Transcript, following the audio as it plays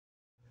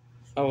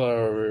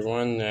Hello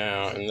everyone,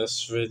 now in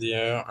this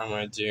video I'm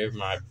going to do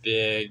my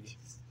big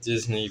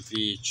Disney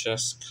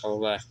VHS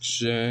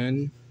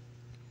collection.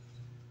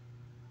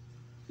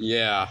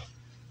 This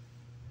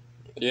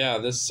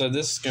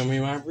is going to be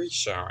my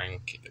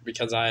reshowing,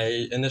 because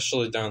I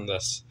initially done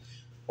this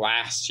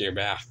last year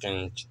back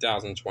in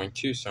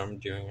 2022, so I'm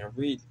doing a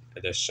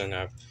re-edition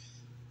of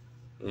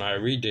my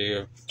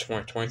redo of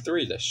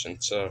 2023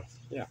 edition, so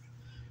yeah.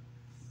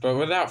 But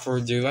without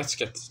further ado, let's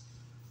get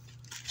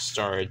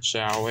started,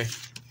 shall we?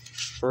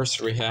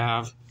 First, we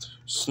have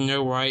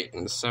Snow White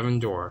and the Seven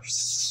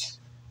Dwarfs.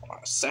 Hold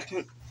on a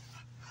second.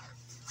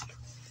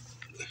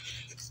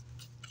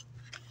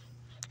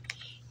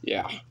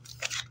 Yeah.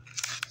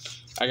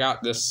 I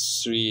got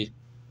this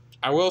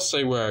I will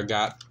say where I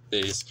got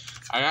these.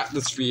 I got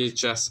this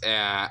VHS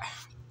at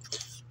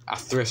a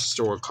thrift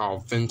store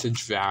called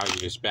Vintage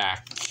Values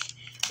back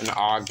in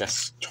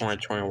August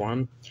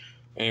 2021.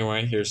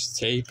 Anyway, here's the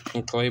tape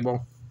and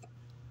label.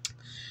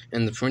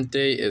 And the print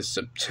date is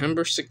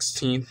September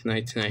 16th,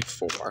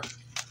 1994.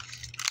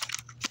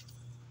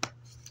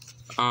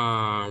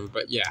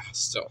 But yeah,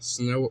 still,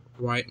 Snow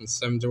White and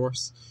Seven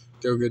Dwarfs.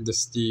 Go give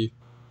this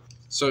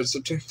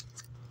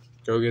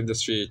Go give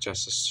this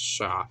VHS a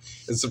shot.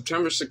 It's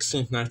September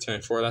 16th,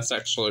 1994. That's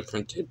actually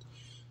printed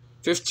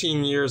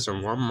 15 years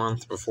and 1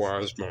 month before I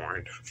was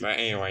born. But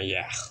anyway,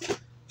 yeah.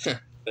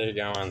 There you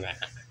go on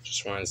that.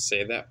 Just wanted to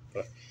say that,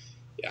 but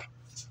yeah.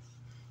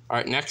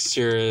 Alright, next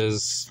here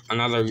is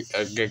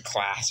a good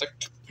classic,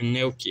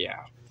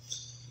 Pinocchio.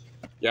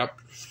 Yep.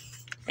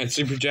 And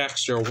Super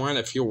Jack's 01,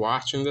 if you're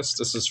watching this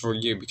is for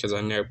you, because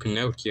I know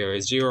Pinocchio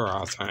is your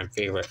all-time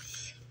favorite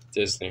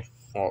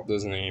Walt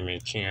Disney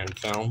animated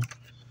film.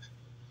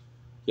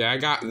 Yeah, I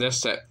got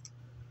this at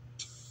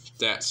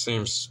that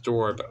same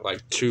store, but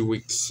like 2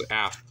 weeks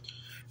after.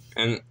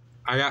 And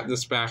I got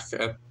this back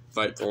at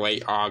like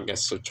late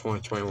August of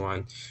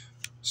 2021.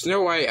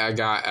 Snow White I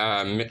got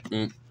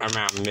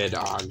around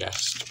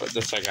mid-August, but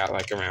this I got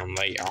like around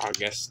late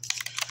August.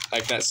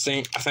 Like that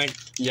same, I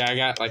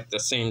got like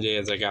the same day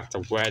as I got the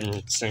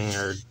Wedding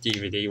Singer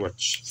DVD,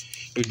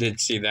 which you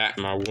did see that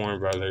in my Warner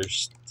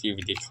Brothers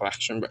DVD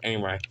collection. But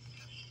anyway,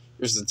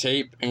 here's the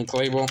tape and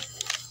label.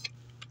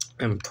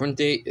 And print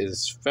date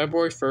is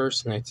February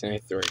 1st,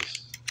 1983.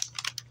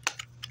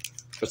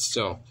 But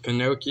still,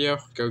 Pinocchio,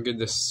 go give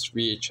this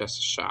VHS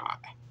a shot.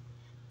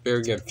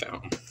 Very good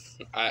film.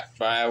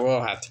 But I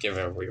will have to give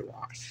it a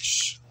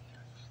rewatch,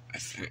 I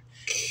think.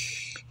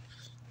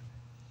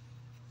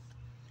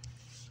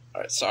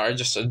 Alright, sorry,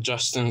 just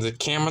adjusting the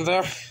camera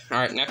there.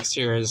 Alright, next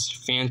here is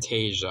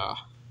Fantasia.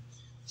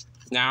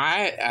 Now,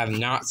 I have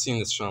not seen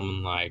this film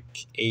in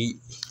like 8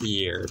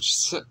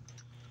 years.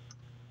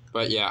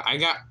 But yeah,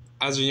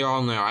 as you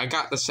all know, I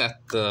got this at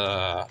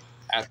a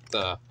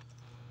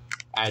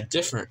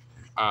different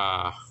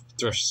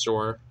thrift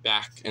store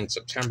back in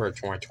September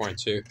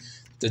 2022.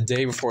 The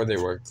day before they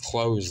were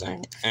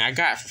closing. And I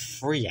got it for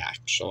free,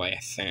 actually, I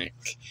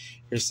think.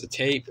 Here's the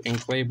tape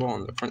and label,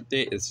 and the print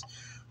date is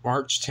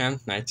March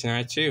 10th,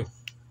 1992.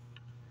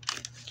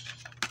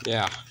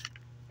 Yeah.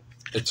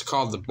 It's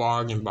called the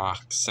Bargain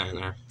Box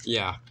Center.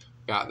 Yeah,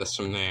 got this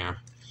from there.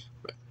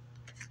 But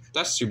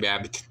that's too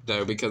bad,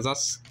 though, because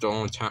that's the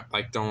only time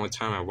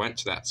I went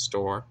to that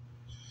store.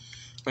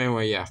 But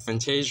anyway, yeah,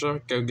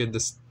 Fantasia, go give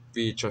this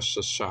VHS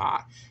a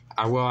shot.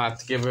 I will have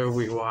to give it a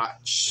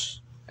rewatch.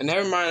 And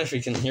never mind if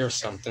you can hear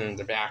something in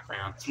the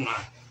background. It's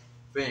my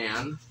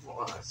fan.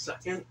 Hold on a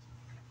second.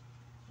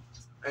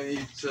 I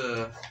need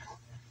to...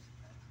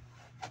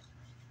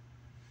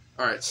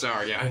 Alright,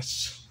 sorry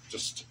guys.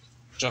 Just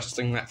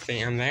adjusting that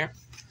fan there.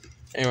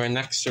 Anyway,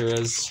 next here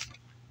is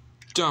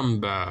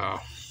Dumbo.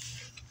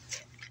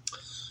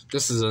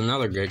 This is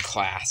another good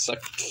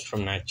classic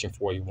from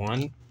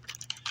 1941.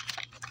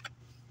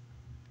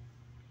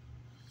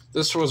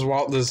 This was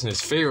Walt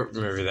Disney's favorite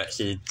movie that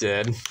he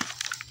did.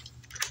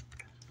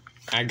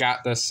 I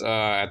got this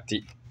at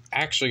the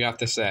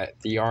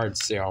yard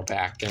sale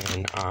back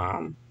in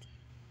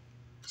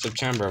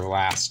September of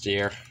last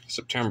year,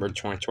 September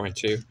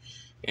 2022.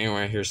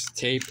 Anyway, here's the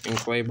tape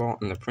and label,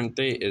 and the print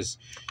date is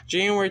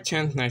January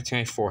 10th,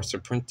 1994. So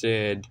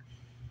printed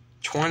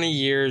 20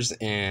 years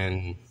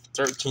and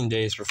 13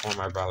 days before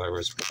my brother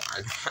was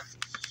born.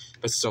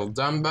 But still,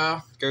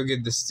 Dumbo, go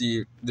give this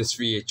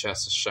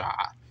VHS a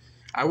shot.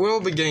 I will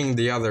be getting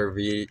the other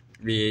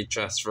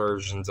VHS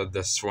versions of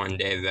this one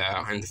day,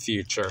 though, in the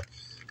future.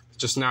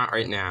 Just not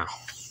right now.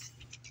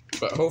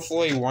 But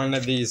hopefully one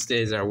of these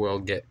days I will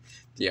get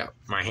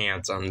my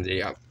hands on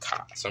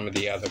some of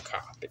the other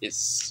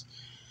copies.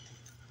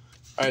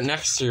 Alright,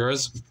 next here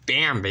is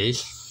Bambi.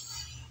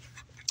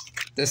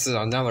 This is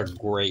another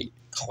great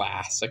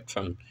classic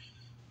from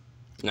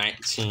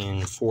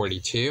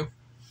 1942.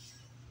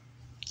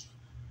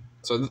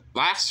 So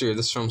last year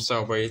this film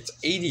celebrated its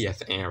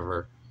 80th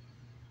anniversary.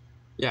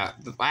 Yeah,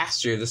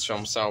 last year this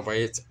film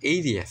celebrated its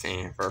 80th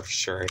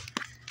anniversary.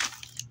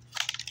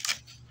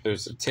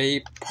 There's a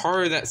tape.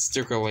 Part of that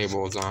sticker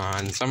label is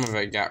on. Some of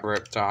it got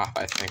ripped off,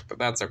 I think, but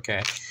that's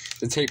okay.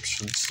 The tape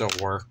should still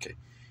work.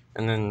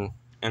 And then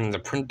and the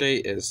print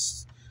date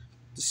is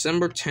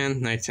December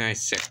 10th,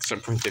 1996. So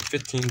printed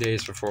 15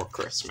 days before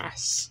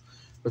Christmas.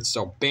 But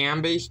still,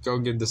 Bambi, go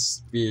give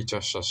this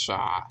VHS a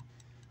shot.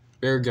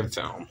 Very good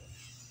film.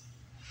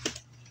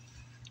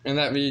 And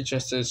that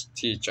VHS is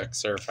T-Check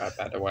certified,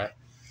 by the way.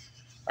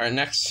 Alright,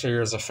 next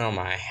here is a film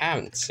I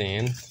haven't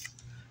seen.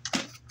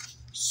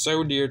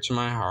 So Dear to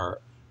My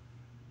Heart.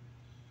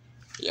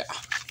 Yeah.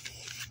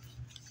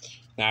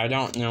 Now, I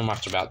don't know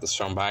much about this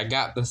film, but I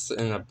got this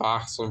in a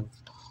box of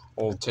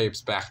old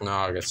tapes back in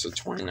August of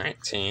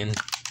 2019.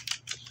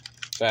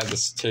 So I had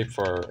this tape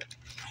for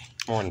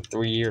more than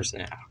 3 years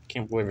now.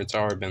 Can't believe it's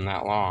already been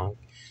that long.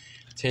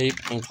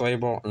 Tape, ink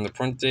label, and the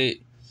print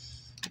date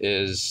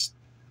is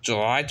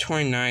July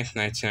 29th,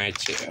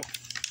 1992.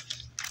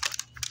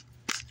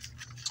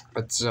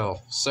 But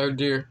still, so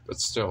dear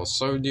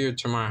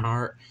to my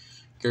heart.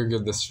 Go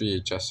give this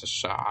VHS a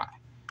shot.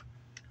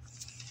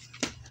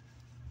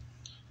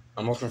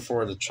 I'm looking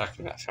forward to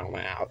checking that film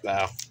out,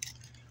 though.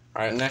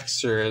 Alright,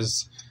 next here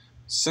is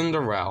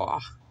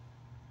Cinderella.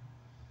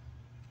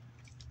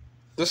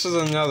 This is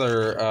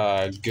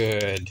another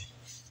good...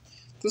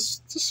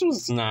 This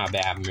was not a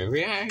bad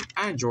movie. I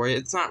enjoy it.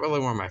 It's not really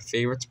one of my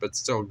favorites, but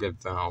still a good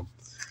film.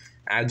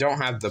 I don't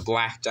have the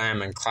Black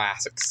Diamond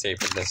Classics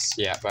tape of this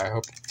yet, but I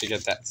hope to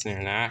get that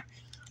soon. I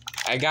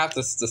got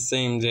this the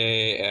same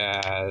day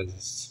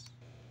as...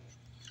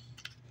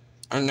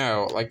 Oh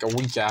no, like a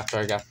week after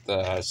I got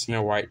the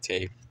Snow White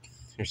tape.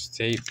 Here's the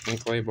tape,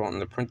 ink label,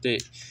 and the print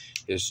date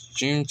is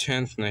June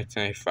 10th,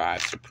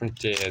 1995. So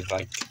printed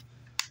like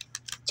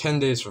 10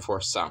 days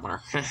before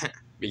summer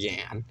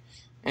began.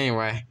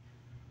 Anyway.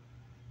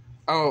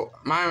 Oh,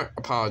 my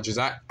apologies.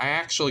 I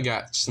actually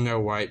got Snow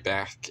White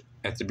back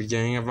at the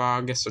beginning of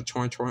August of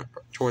 2020,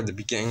 toward the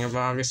beginning of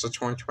August of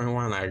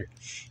 2021.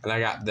 And I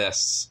got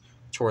this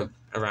toward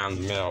around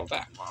the middle of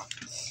that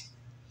month.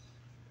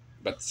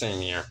 But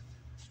same year.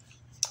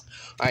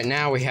 Alright,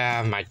 now we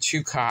have my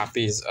 2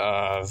 copies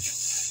of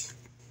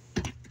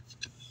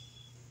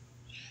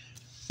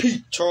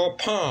Peter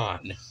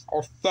Pan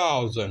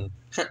 1000.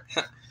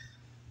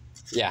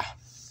 Yeah.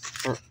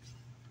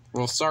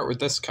 We'll start with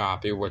this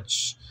copy,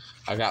 which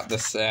I got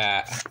this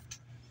at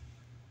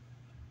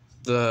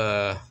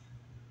the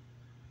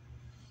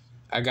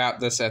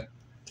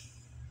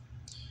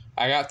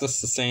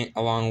same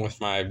along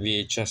with my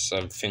VHS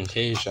of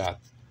Fantasia.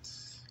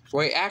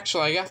 Wait,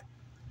 actually,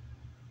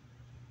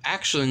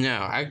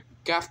 I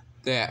got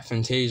that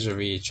Fantasia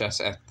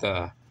VHS at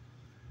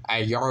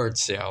a yard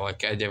sale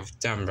like I did with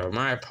Denver.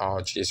 My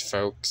apologies,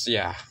 folks.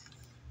 Yeah.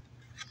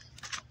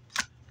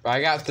 But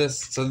I got this,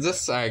 so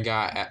this I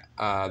got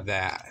at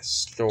that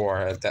store,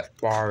 at that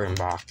Bar and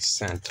Box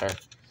Center.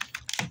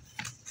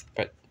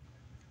 But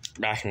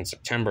back in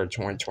September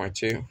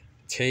 2022.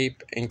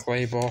 Tape, ink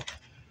label.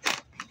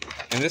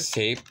 And this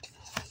tape,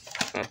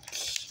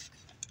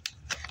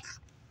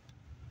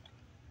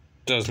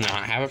 does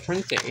not have a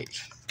print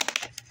date.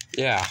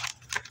 Yeah.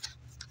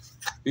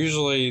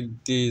 Usually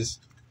this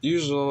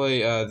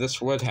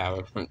would have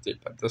a print date,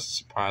 but this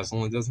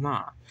surprisingly does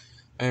not.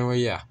 Anyway,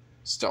 yeah.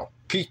 Still,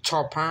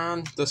 Peter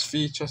Pan, this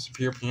VHS of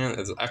Peter Pan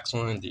is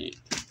excellent indeed.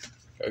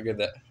 Go give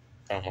that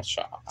film a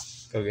shot.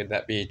 Go give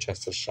that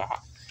VHS a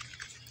shot.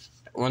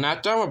 We're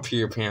not done with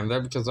Peter Pan though,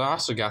 because I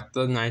also got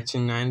the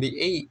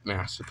 1998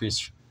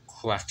 Masterpiece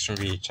Collection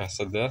VHS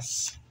of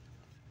this.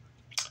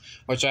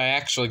 Which I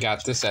actually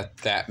got this at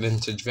that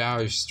Vintage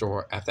Value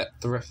store, at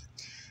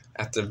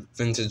the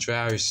Vintage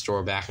Value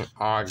store back in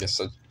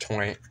August of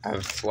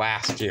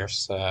last year,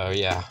 so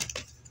yeah.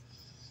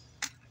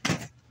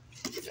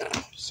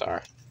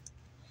 Sorry.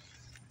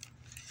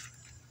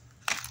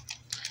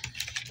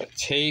 The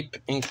tape,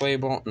 ink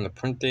label, and the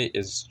print date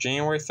is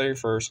January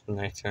 31st,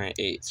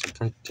 1998. So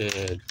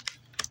printed.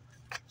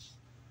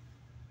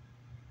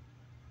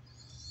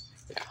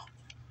 Yeah.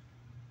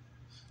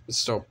 It's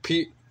still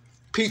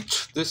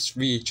this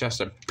VHS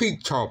of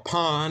Peter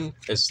Pan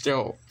is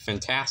still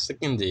fantastic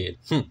indeed.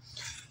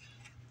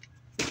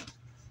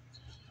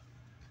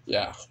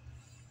 Yeah.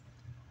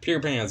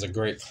 Peter Pan is a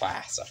great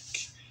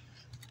classic.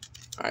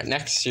 Alright,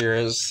 next here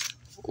is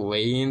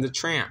Lady and the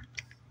Tramp.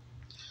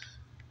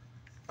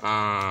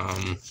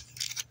 I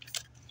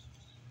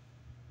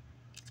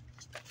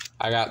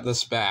got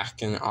this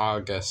back in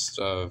August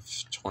of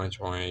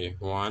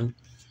 2021,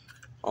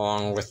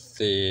 along with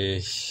the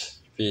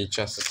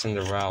VHS of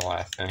Cinderella,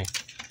 I think.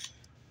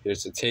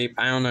 Here's the tape.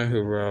 I don't know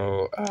who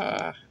wrote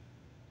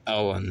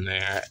Ellen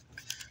there.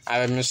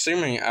 I'm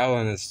assuming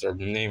Ellen is the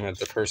name of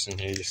the person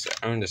who used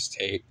to own this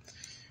tape.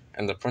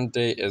 And the print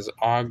date is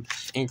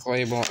ink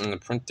label, and the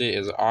print date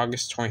is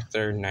August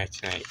 23rd,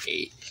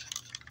 1998.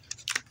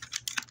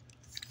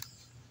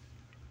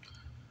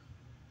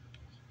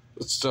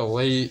 But still,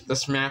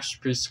 this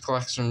Masterpiece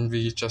Collection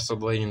VHS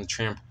of Lady and the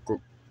Tramp,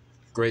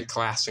 great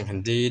classic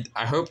indeed.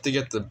 I hope to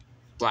get the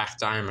Black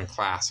Diamond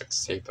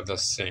Classics tape of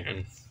this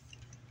soon.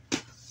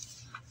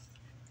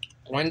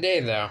 One day,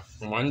 though.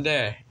 One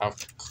day, I'll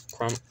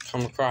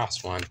come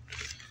across one.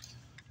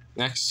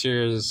 Next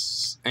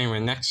year's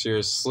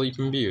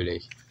Sleeping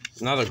Beauty.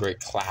 Another great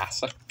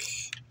classic.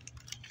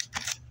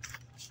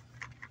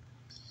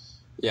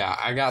 Yeah,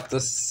 I got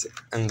this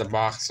in the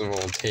box of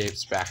old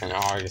tapes back in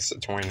August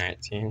of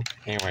 2019.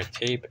 Anyway,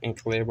 tape,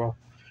 ink label,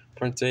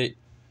 print date,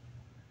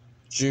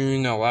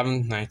 June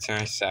 11th,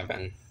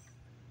 1997.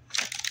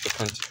 The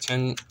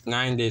printed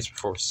 9 days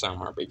before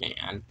summer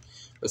began.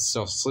 But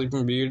still,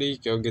 Sleeping Beauty,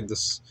 go give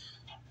this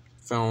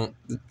film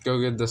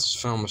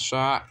a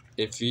shot.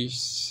 If you've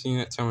seen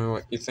it, tell me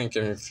what you think.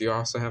 And if you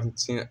also haven't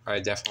seen it, I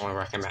definitely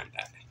recommend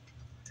it.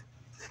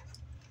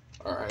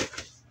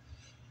 Alright.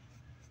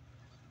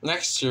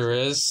 Next here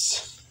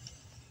is...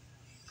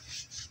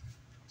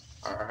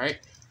 Alright.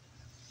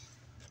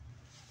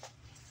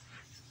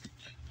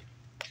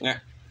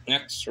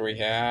 Next we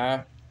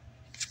have...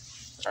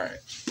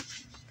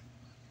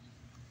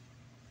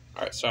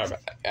 Alright, sorry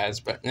about that, guys.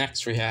 But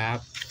next we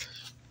have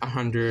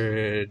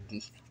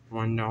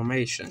 101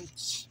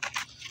 Dalmatians.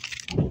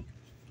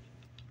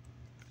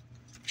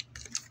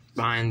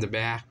 Behind the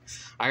back.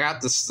 I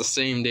got this the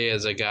same day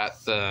as I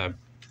got the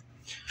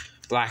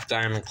Black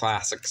Diamond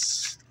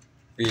Classics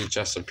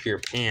VHS of Peter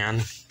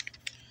Pan.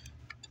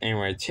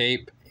 Anyway,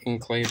 tape,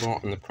 ink label,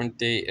 and the print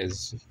date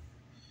is...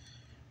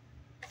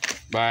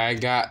 But I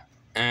got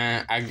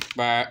it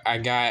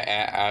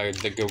at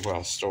the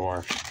Goodwill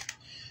store.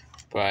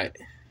 But...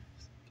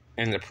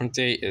 And the print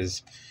date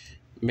is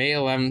May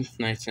 11th,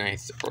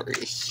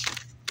 1993.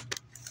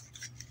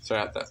 So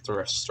at that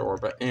thrift store.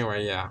 But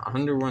anyway, yeah,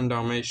 101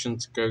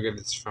 Dalmatians. Go give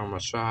this film a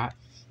shot.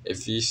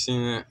 If you've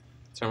seen it,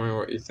 tell me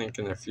what you think.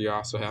 And if you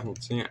also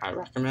haven't seen it, I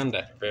recommend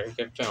it. Very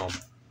good film.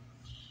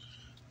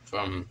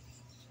 From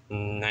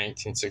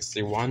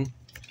 1961.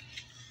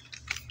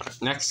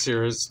 Next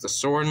here is The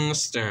Sword and the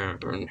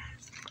Stone.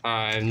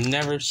 I've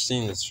never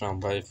seen this film,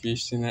 but if you've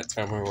seen it,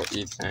 tell me what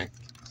you think.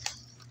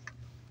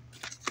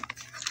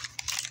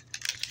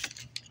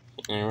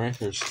 Anyway,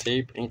 here's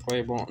tape, ink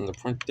label, and the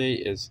print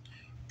date is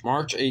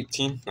March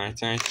 18th,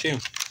 1992.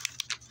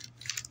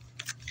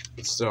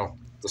 But still,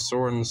 The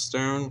Sword and the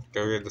Stone,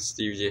 go give this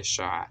DVD a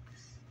shot.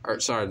 Or,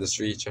 sorry, this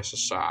VHS a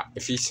shot.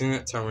 If you've seen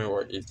it, tell me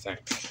what you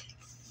think.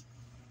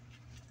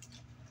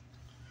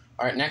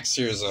 Alright, next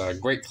here's a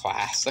great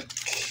classic.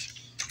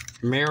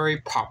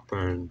 Mary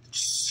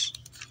Poppins.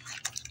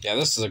 Yeah,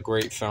 this is a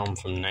great film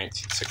from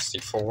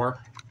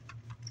 1964.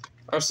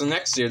 Also,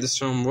 next year, this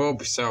film will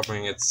be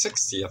celebrating its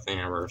 60th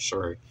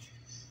anniversary.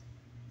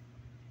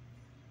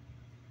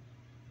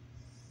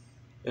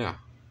 Yeah.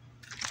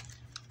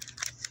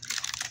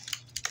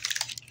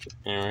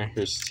 Anyway,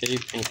 here's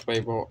tape, ink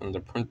label, and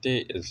the print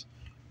date is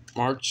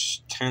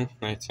March 10th,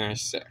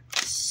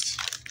 1996.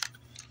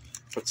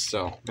 But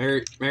still,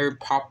 Mary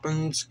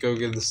Poppins, go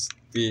give this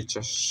VHS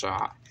a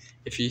shot.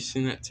 If you've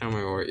seen it, tell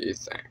me what you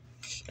think.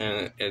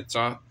 And it's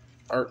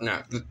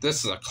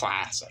this is a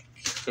classic.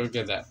 Go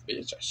give that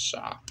VHS a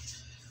shot.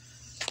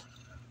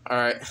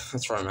 Alright,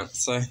 that's what I meant to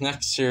say.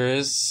 Next here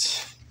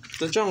is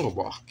The Jungle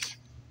Book.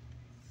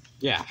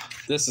 Yeah,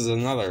 this is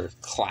another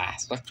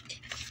classic.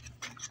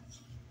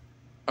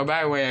 Oh,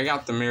 by the way, I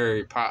got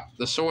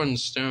the Sword and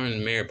Stone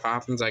and Mary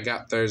Poppins. I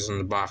got those in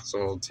the box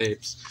of old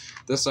tapes.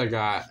 This I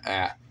got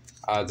at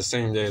the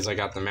same day as I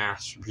got the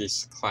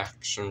Masterpiece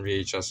Collection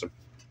VHS of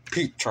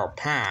Peter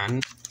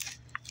Pan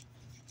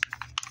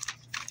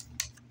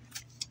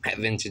at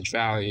Vintage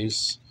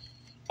Values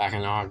back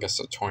in August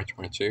of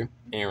 2022.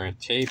 Anyway,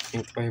 tape,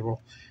 ink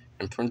label,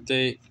 and print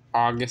date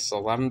August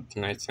 11th,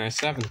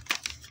 1997.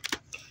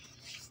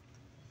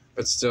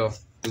 But still,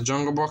 The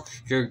Jungle Book,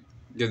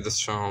 give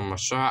this film a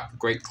shot.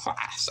 Great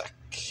classic.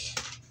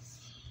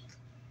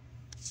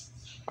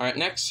 Alright,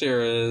 next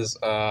here is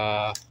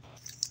The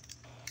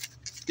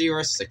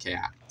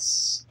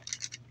Aristocats.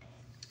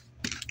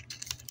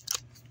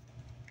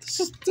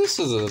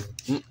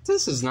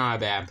 This is not a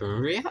bad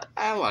movie.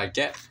 I like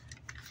it.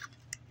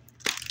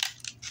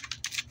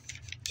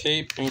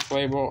 Tape, ink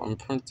label, and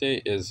print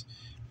date is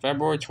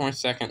February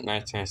 22nd,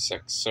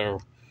 1996.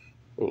 So,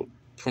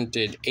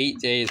 printed 8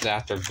 days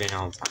after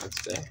Valentine's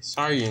Day.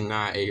 Sorry you're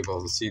not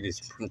able to see these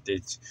print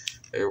dates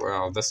very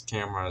well. This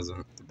camera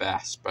isn't the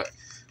best, but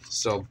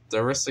still, The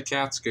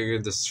Aristocats, go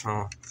give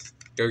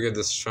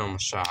this film a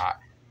shot.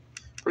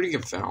 Pretty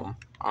good film.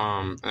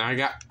 And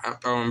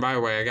by the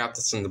way, I got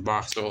this in the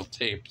box of old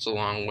tapes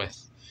along with,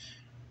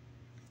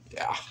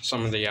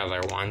 some of the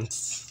other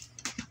ones.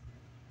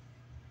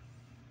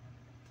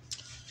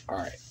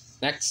 Alright,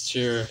 next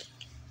here.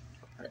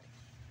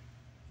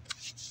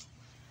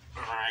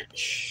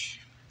 Alright.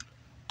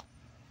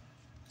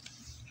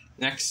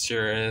 Next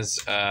here is,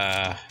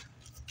 Bed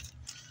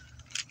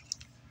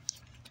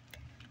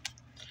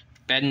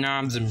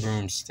Knobs and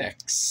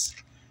Broomsticks.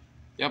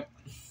 Yep.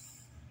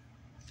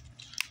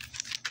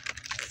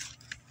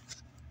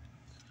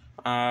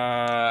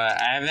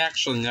 I've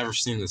actually never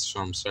seen this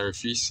film, so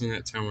if you've seen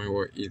it, tell me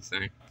what you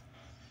think.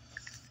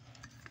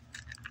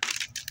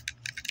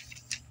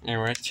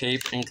 Anyway,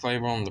 tape, ink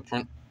label, and the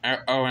print.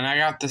 Oh, and I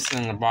got this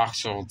in the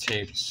box of old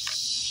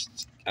tapes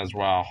as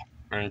well.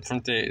 And the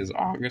print date is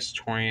August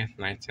 20th,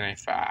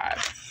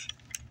 1995.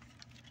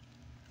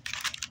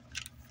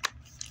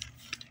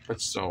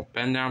 But still,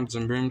 Bed Knobs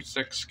and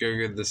Broomsticks, go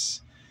give this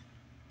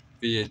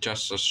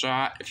VHS A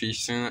Shot. If you've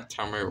seen it,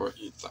 tell me what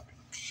you think.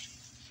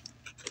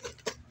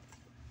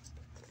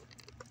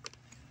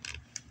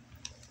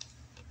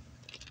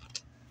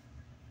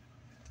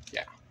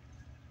 Yeah.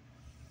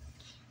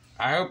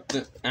 I hope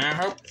to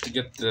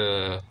get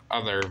the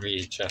other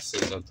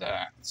VHSs of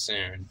that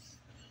soon.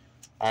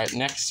 Alright,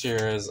 next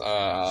here is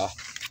The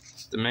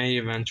Many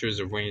Adventures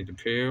of Winnie the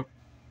Pooh.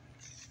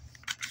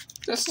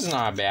 This is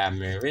not a bad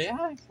movie.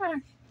 I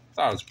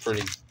thought it was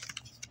pretty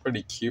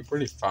cute,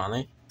 pretty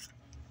funny.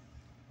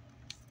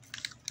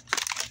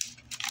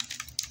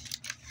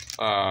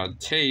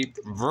 Tape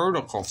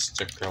vertical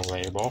sticker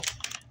label,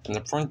 and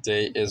the print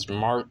date is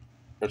February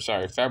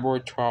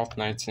 12th,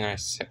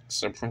 1996.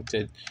 So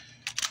printed.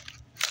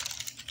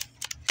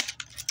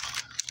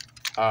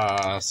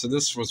 So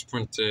this was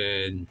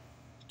printed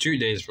 2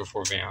 days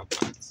before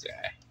Valentine's Day.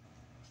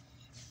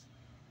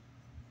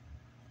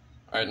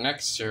 Alright,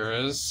 next here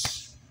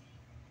is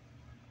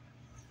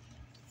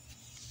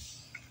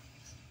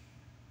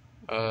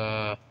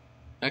The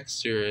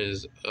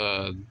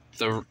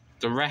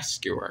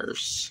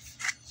Rescuers.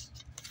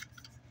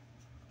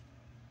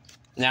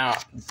 Now,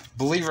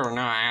 believe it or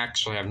not, I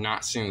actually have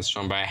not seen this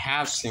film, but I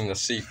have seen the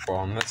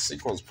sequel, and this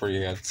sequel is pretty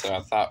good, so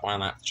I thought, why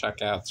not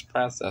check out its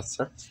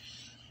predecessor.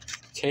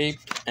 Tape,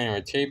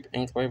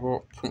 ink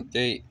label, print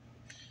date,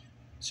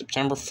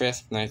 September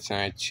 5th,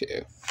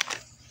 1992.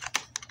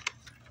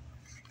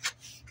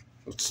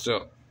 But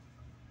still,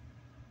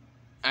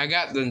 I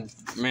got the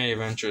Many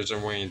Adventures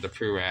of Winnie the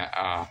Pooh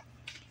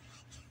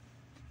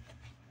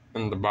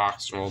in the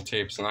box of old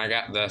tapes, and I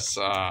got this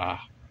at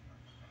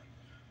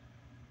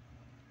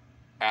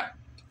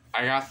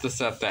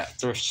that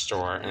thrift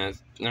store, and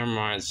never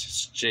mind,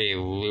 it's J.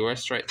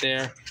 Lewis right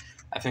there.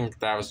 I think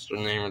that was the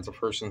name of the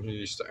person who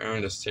used to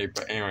own this tape,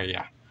 but anyway,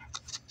 yeah.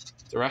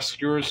 The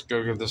Rescuers,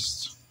 go give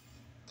this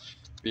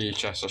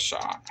VHS a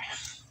shot.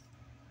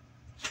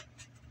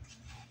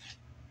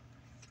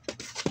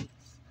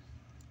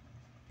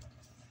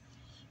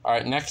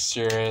 Alright, next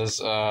here is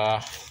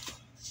The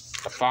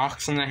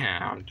Fox and the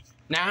Hound.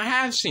 Now, I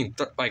have seen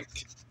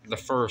the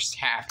first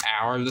half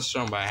hour of this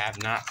film, but I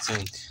have not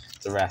seen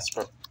the rest.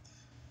 But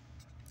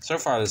so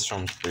far, this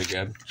film's pretty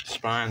good.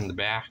 Spine in the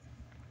back.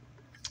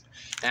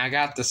 And I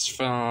got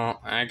this at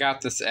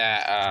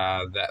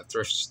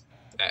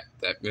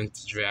that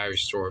vintage value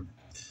store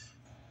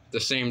the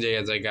same day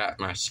as I got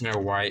my Snow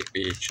White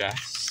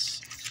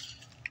VHS.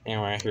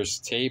 Anyway, here's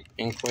the tape,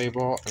 ink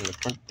label, and the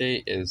print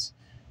date is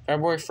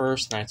February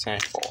 1st,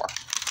 1994.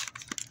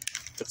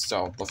 But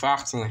still, The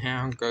Fox and the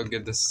Hound, go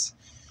give this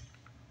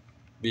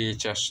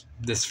VHS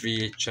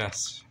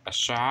a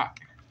shot.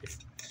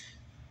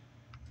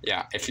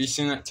 If you've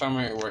seen it, tell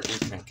me what you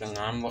think, and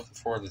I'm looking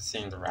forward to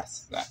seeing the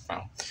rest of that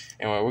film.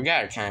 Anyway, we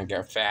gotta kind of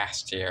go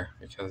fast here,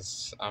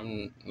 because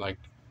I'm,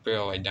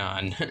 barely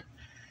done.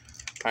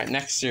 Alright,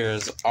 next here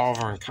is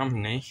Oliver and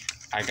Company.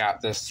 I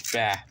got this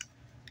back.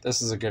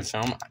 This is a good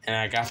film, and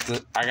I got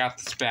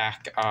this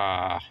back,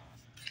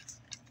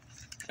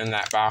 in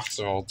that box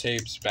of old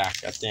tapes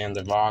back at the end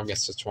of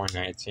August of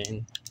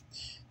 2019.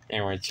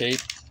 Anyway,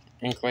 tape,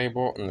 ink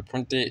label, and the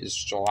print date is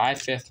July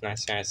 5th,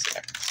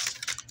 1996.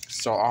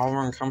 So,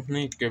 Oliver and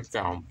Company, good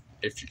film.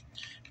 If you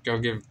go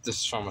give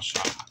this film a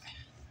shot,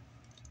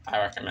 I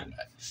recommend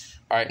it.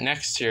 Alright,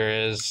 next here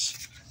is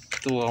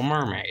The Little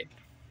Mermaid.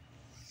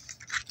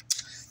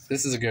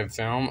 This is a good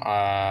film.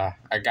 I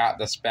got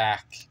this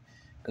back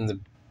in the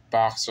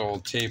box of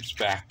old tapes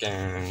back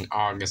in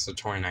August of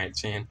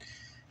 2019.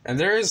 And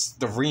there is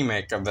the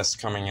remake of this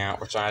coming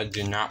out, which I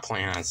do not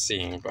plan on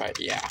seeing, but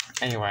yeah.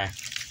 Anyway,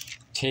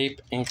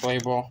 tape, ink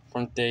label,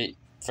 print date,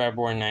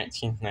 February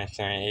 19th,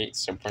 1998,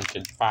 so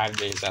printed 5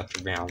 days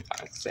after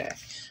Valentine's Day.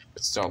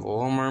 But still, The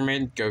Little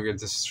Mermaid, go give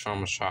this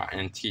film a shot,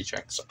 and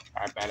T-Check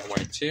certified, by the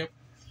way, too.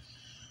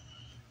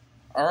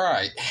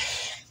 Alright,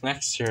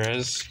 next here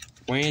is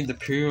Winnie the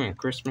Pooh and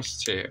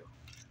Christmas 2.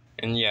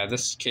 And yeah,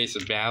 this case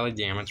is badly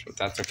damaged, but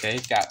that's okay.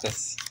 Got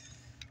this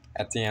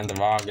at the end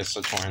of August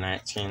of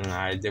 2019, and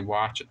I did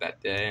watch it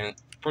that day, and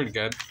it's pretty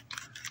good.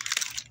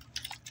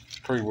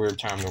 Pretty weird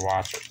time to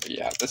watch it, but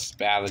yeah, this is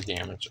badly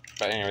damaged.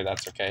 But anyway,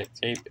 that's okay.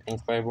 Tape,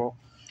 ink label,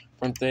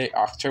 print date,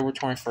 October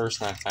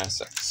 21st,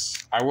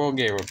 1996. I will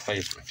get a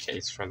replacement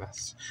case for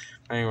this.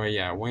 Anyway,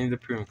 yeah, Winnie the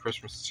Pooh and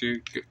Christmas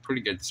 2,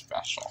 pretty good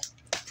special.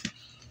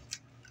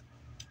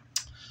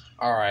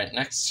 Alright,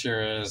 next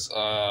here is,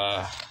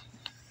 Alright,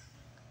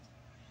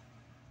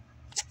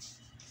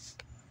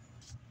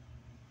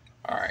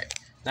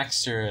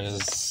 next here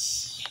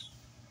is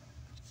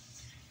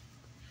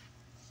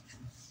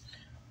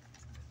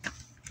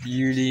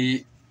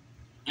Beauty.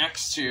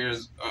 Next here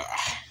is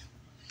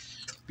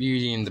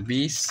Beauty and the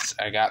Beast.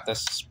 I got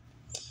this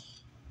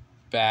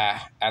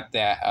back at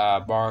that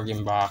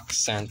bargain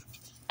box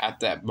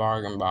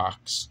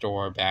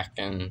store back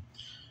in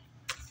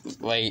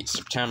late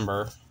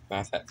September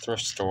at that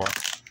thrift store.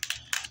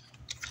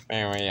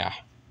 Anyway, yeah.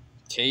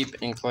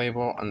 Tape, ink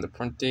label, and the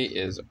print date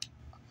is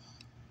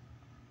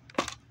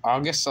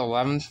August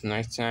 11th,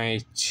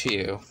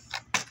 1992.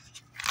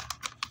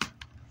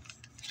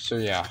 So,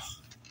 yeah.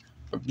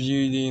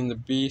 Beauty and the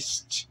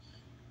Beast.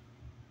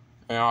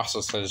 It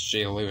also says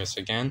J. Lewis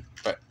again.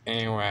 But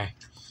anyway,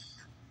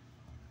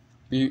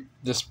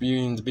 this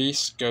Beauty and the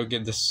Beast, go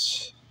give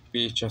this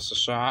VHS a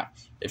shot.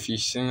 If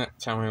you've seen it,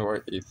 tell me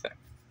what you think.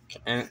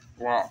 And,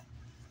 well,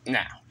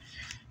 now,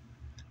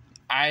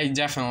 I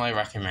definitely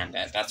recommend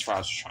it. That's what I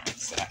was trying to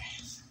say.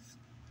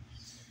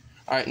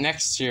 Alright,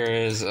 next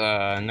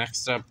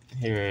up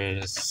here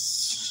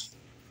is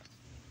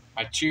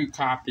my 2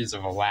 copies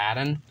of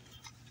Aladdin.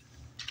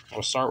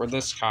 We'll start with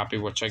this copy,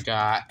 which I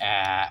got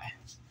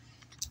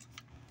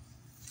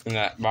in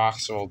that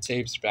box of old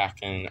tapes back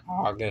in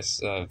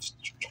August of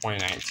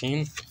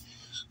 2019.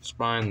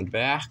 Spine in the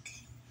back.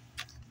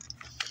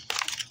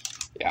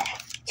 Yeah.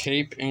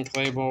 Tape, ink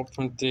label,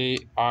 print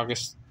date,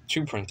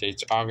 two print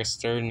dates,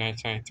 August 3rd,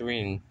 1993,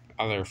 and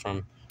other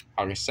from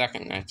August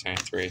 2nd,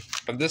 1993.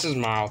 But this is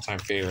my all-time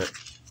favorite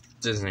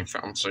Disney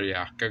film, so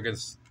yeah, go get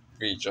this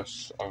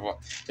VHS.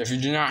 If you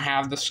do not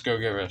have this, go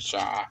give it a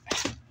shot.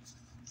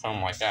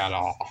 Film like that at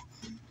all.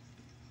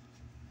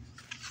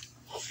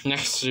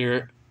 Next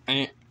year's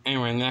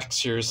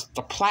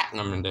the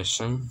Platinum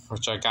Edition,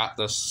 which I got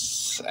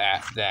this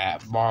at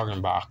that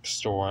bargain box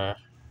store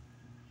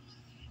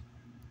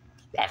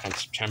back in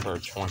September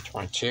of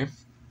 2022.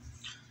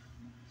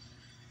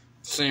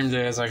 Same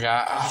day as I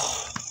got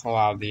a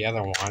lot of the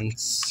other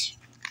ones.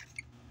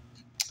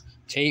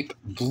 Tape,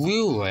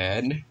 blue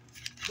lid.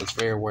 It's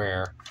very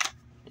rare.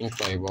 Ink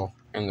label.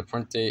 And the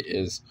print date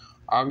is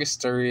August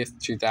 30th,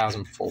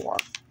 2004.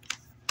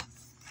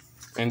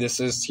 And this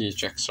is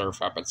THX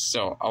certified, but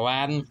still,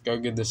 Aladdin, go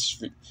get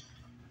this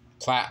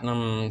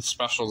Platinum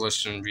Special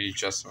Edition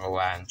VHS of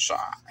Aladdin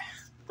shot.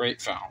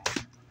 Great film.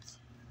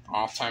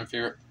 All-time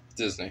favorite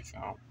Disney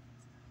film.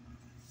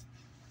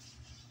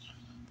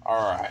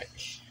 Alright.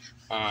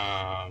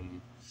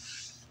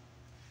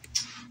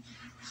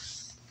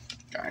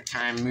 Gotta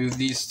kind of move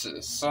these to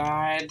the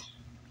side.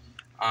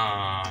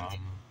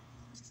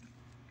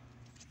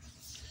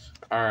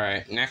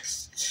 Alright,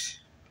 next.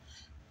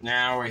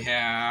 Now we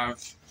have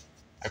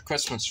a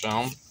Christmas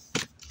film,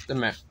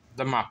 The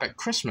Muppet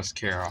Christmas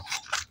Carol.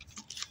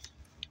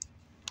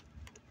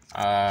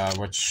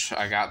 Which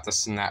I got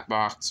this in that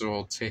box.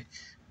 Oh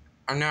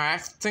no, I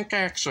think I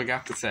actually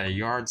got this at a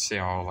yard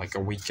sale like a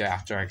week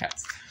after I got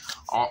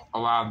a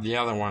lot of the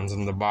other ones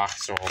in the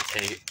box of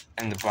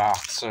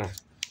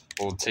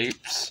old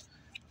tapes.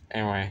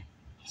 Anyway,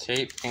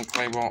 tape, ink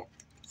label,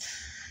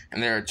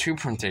 and there are 2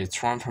 print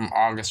dates, one from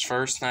August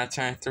 1st,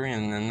 1993,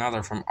 and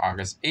another from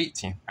August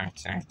 18th,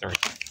 1993.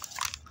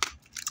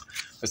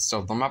 But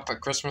still, The Muppet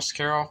Christmas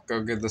Carol,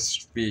 go give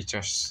this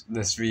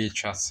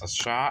VHS a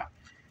shot.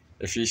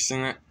 If you've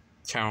seen it,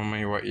 tell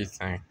me what you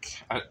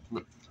think.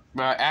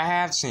 But I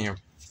have seen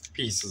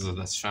pieces of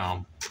this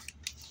film.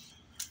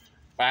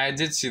 But I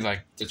did see,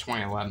 like, the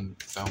 2011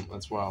 film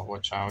as well,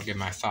 which I'll give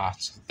my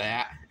thoughts on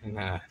that. And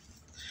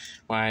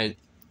when I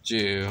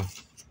do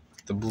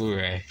the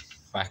Blu-ray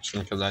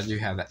collection, because I do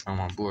have that film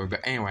on Blu-ray.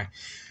 But anyway,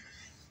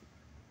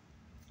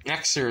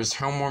 next here is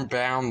Homeward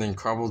Bound: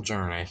 Incredible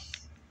Journey.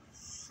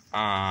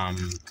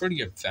 Pretty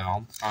good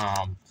film.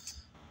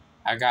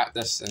 I got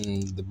this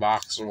in the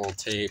box of old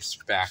tapes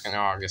back in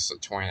August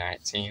of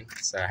 2019,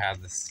 so I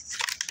had this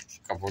a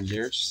couple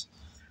years.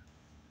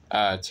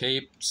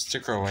 Tape,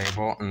 sticker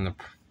label, and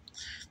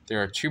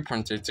there are 2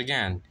 print dates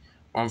again.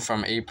 One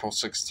from April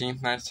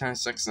 16th,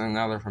 1996, and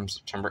another from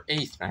September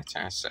 8th,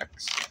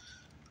 1996.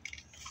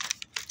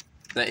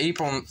 The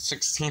April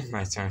 16th,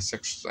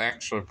 1996 was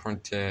actually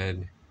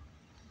printed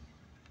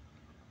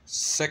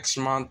 6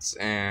 months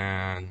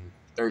and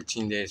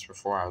 13 days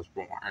before I was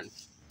born.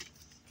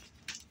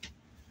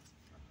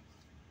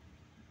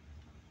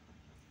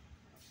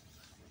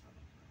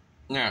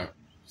 No,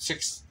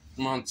 6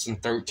 months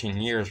and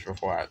 13 years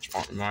before I was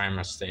born. My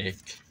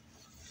mistake.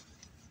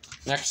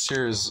 Next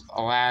here is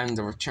Aladdin: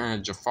 The Return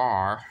of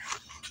Jafar.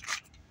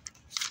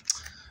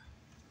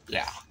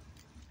 Yeah.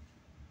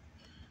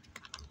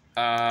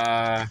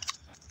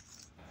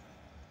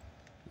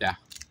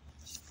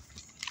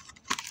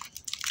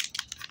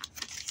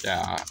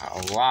 Yeah,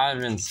 a lot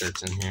of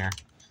inserts in here.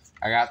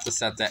 I got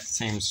this at that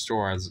same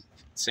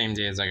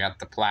day as I got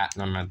the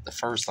Platinum at the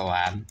first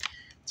Aladdin.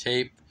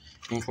 Tape,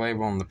 ink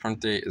label, and the print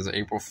date is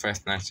April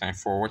 5th,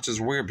 1994, which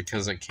is weird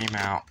because it came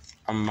out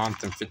a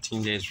month and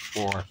 15 days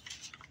before.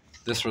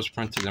 This was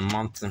printed a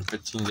month and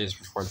 15 days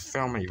before the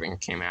film even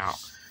came out.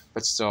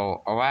 But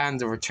still, Aladdin: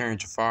 The Return of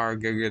Jafar,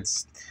 go get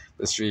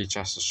this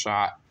VHS a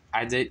shot.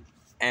 I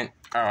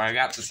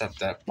got this at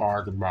that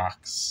bargain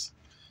box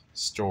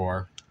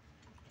store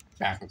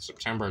back in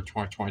September of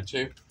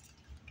 2022.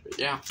 But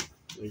yeah,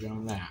 there you go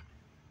on that.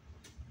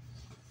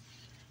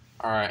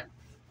 Alright,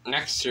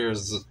 next here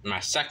is my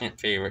second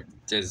favorite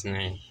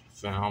Disney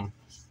film,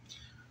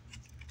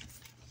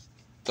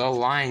 The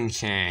Lion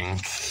King.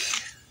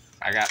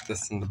 I got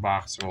this in the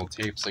box of old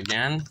tapes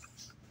again.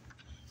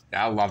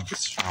 Yeah, I love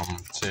this film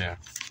too.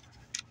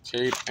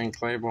 Tape,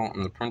 ink label,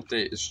 and the print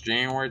date is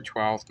January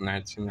 12th,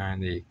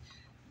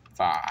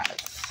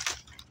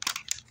 1995.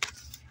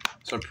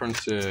 So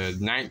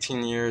printed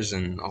 19 years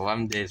and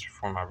 11 days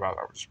before my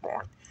brother was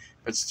born.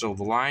 But still,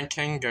 The Lion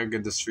King, go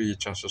give this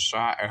VHS a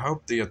shot. I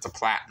hope to get the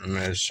Platinum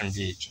Edition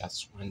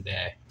VHS one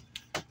day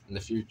in the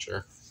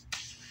future.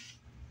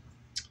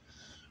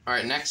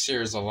 Alright, next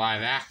here is a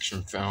live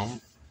action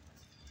film.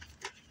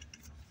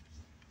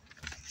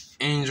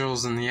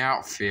 Angels in the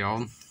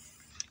Outfield.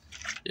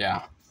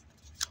 Yeah.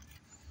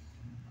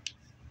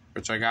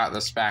 Which I got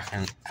this back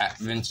at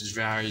Vintage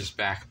Values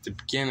back at the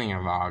beginning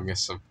of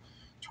August of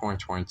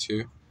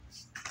 2022.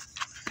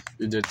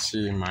 You did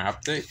see my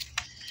update.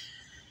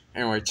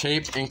 Anyway,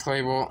 tape, ink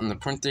label, and the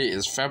print date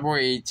is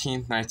February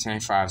 18th,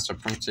 1995, so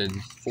printed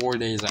 4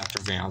 days after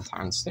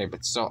Valentine's Day.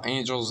 But still,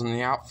 Angels in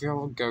the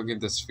Outfield, go give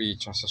this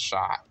VHS a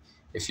shot.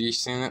 If you've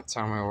seen it,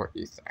 tell me what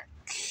you think.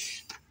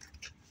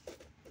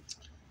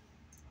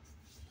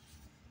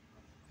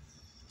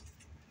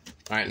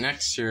 Alright,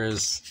 next here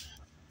is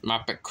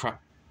Muppet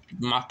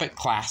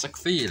Classic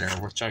Theater,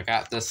 which I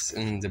got this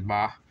in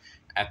the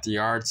at the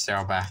yard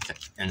sale back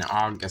in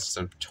August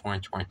of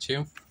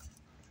 2022.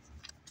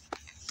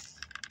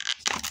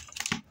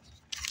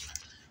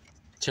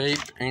 Tape,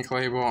 ink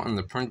label, and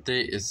the print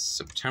date is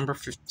September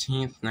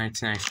 15th,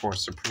 1994.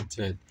 So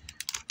printed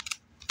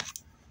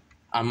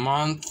a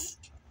month,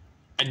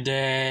 one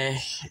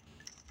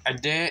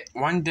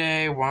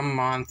day, 1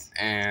 month,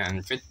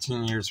 and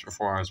 15 years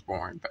before I was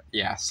born. But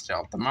yeah,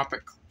 still, the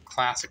Muppet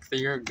Classic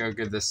Theater, go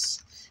give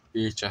this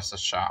VHS a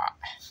shot.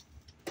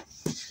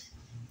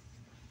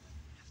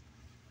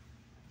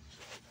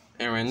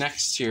 Anyway,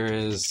 next here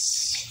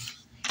is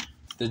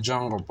The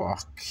Jungle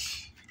Book.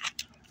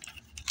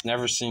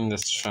 Never seen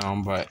this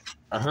film, but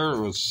I heard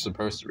it was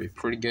supposed to be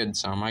pretty good,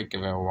 so I might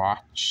give it a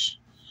watch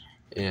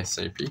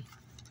ASAP.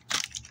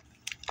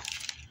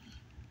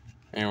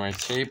 Anyway,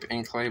 tape,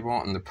 ink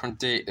label, and the print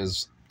date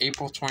is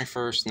April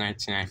 21st,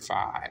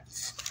 1995.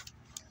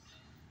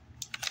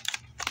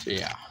 So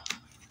yeah.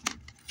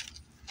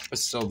 But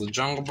still, The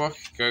Jungle Book,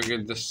 go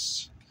give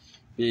this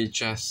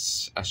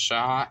VHS a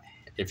shot.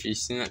 If you've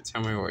seen it,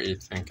 tell me what you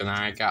think. And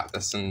I got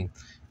this in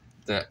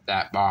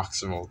that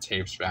box of old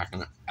tapes back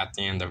at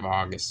the end of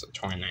August of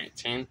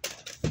 2019.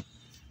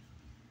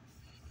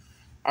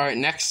 Alright,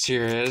 next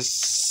here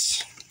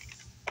is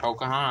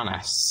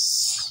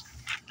Pocahontas,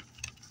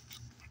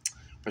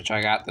 which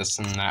I got this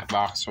in that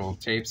box of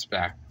old tapes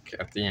back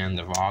at the end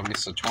of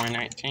August of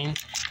 2019.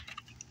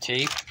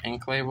 Tape,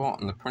 ink label,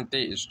 and the print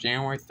date is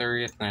January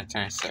 30th,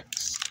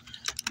 1996.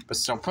 But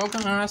still,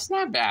 Pocahontas,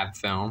 not a bad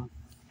film.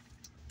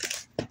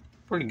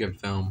 Pretty good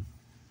film.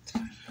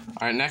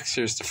 Alright, next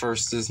here's the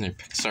first Disney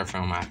Pixar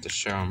film I have to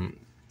show them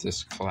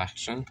this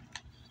collection.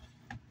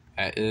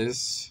 That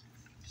is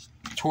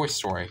Toy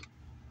Story.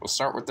 We'll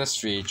start with this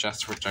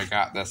VHS, which I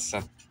got this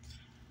at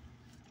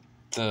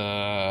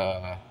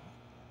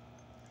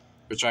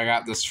which I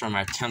got this for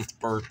my 10th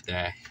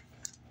birthday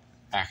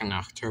back in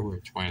October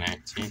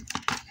 2019.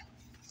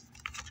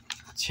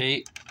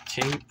 Tape,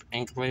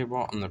 ink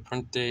label, and the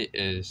print date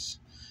is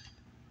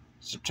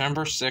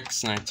September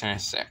 6,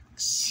 1996.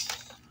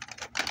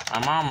 My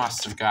mom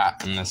must have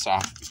gotten this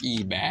off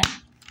eBay.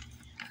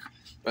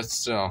 But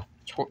still,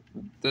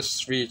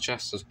 this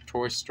VHS is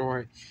Toy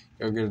Story.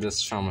 Go give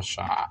this film a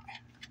shot.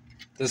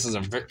 This is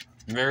a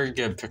very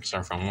good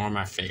Pixar film, one of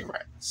my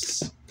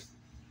favorites.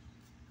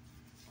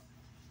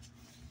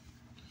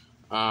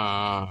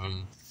 But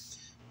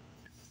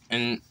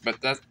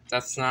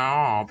that's not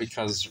all,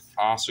 because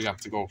I also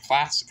got the Gold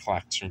Classic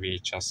Collection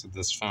VHS of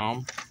this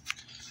film.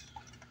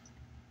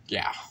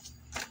 Yeah.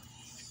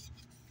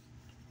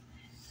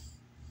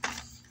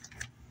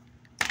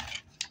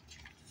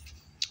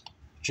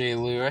 J.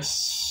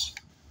 Lewis,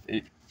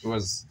 it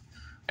was,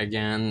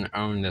 again,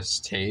 owned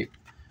this tape.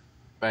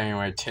 But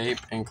anyway, tape,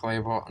 ink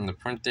label, and the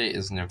print date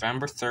is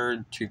November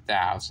 3rd,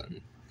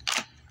 2000.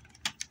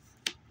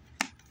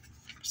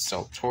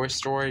 So, Toy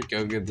Story,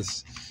 go give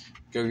this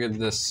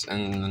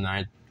in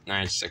the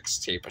 96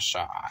 tape a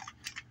shot.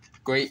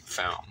 Great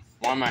film.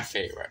 One of my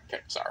favorite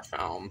Pixar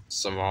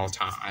films of all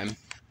time.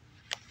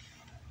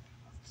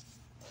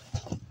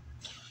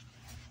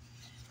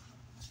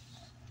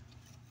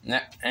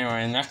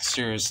 Anyway, next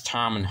year is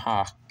Tom and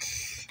Huck.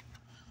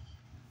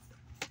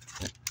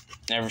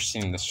 Never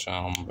seen this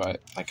film,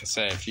 but like I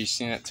said, if you've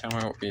seen it, tell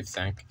me what you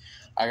think.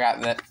 I got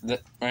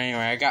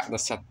anyway, I got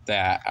this at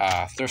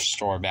that thrift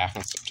store back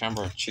in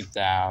September of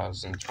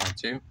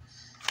 2022.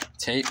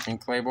 Tape,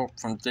 ink label,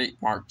 print date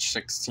March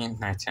 16,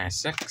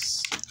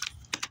 1996.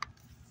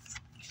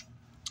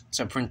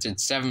 So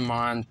printed 7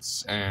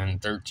 months and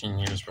 13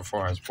 years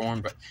before I was born,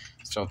 but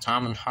still,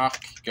 Tom and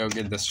Huck, go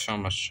give this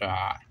film a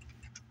shot.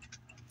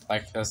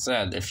 Like I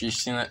said, if you've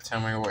seen it, tell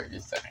me what you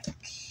think.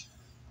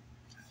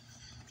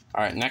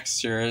 Alright,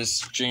 next here is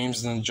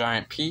James and the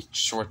Giant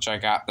Peach, which I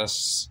got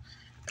this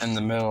in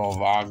the middle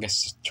of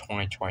August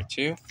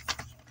 2022.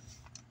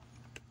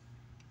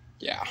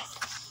 Yeah.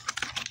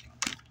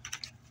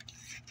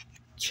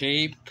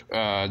 Tape,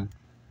 that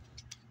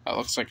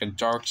looks like a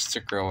dark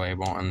sticker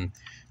label, and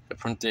the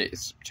print date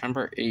is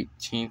September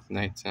 18th,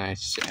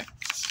 1996.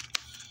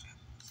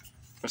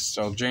 But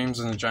still, James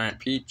and the Giant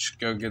Peach,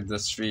 go give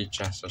this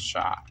VHS a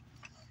shot.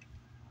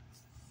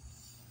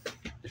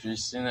 If you've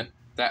seen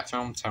that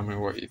film, tell me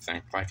what you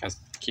think, like I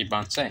keep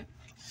on saying.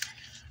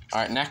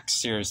 Alright,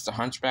 next here is The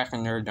Hunchback of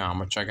Notre Dame,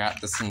 which I got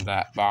this in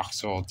that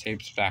box of old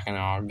tapes back in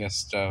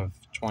August of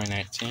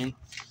 2019.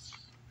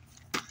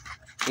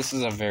 This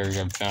is a very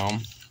good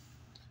film.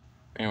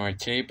 Anyway,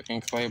 tape,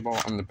 ink label,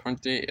 and the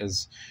print date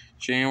is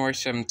January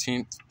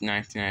 17th,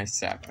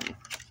 1997.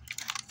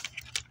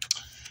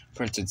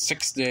 Printed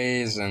 6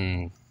 days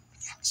and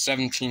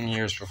 17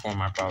 years before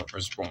my brother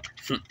was born.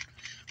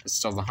 It's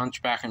still The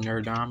Hunchback of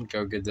Notre Dame.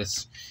 Go give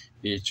this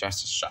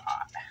VHS a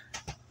shot.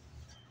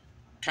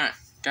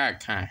 Gotta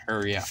kind of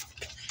hurry up.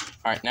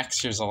 Alright,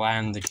 next here's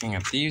Aladdin, the King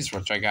of Thieves,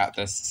 which I got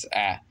this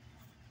at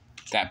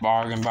that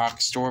bargain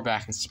box store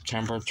back in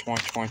September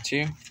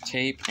 2022.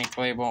 Tape, ink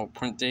label,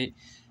 print date,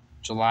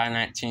 July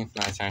 19th,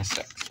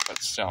 1996. But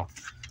still,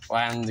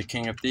 Aladdin, the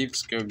King of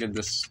Thieves, go give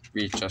this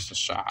VHS a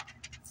shot.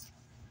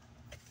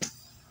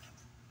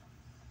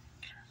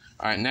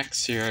 Alright,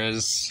 next here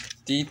is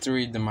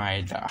D3 The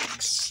Mighty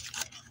Ducks.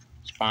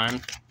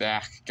 Spine,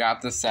 back,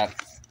 got this at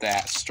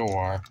that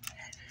store.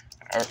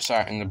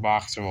 In the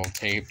box of old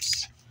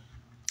tapes.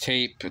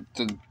 The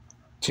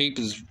tape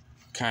is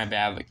kind of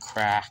badly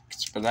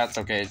cracked, but that's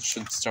okay. It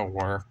should still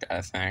work,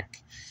 I think.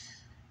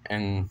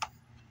 And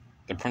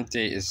the print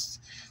date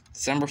is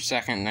December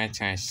 2nd,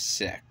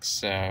 1996.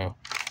 So,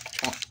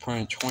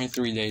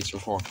 23 days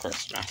before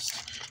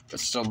Christmas. But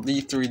still,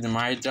 D3 The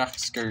Mighty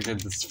Ducks, go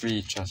give this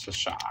VHS a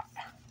shot.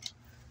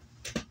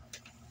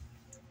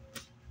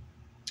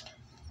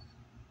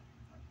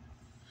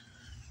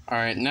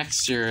 Alright,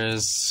 next here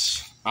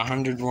is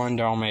 101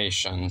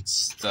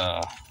 Dalmatians,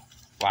 the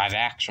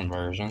live-action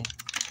version.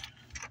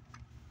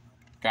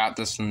 Got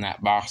this in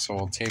that box of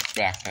old tapes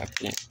back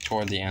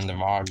toward the end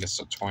of August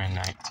of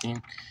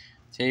 2019.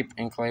 Tape,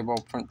 ink label,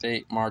 print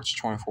date,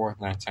 March 24th,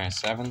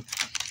 1997.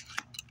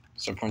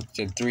 So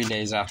printed 4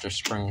 days after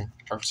spring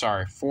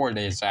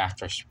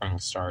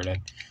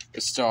started.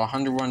 It's still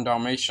 101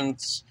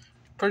 Dalmatians.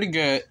 Pretty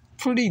good,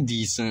 pretty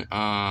decent,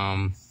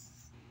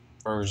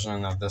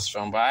 version of this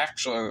film, but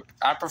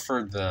I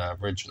prefer the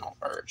original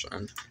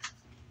version.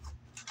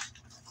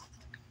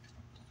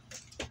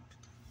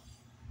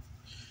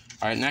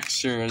 Alright,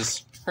 next here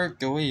is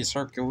Hercules.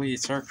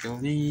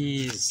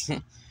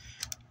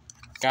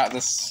 Got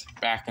this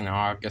back in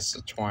August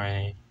of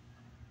I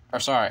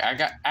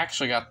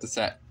got this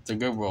at the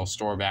Goodwill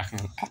store back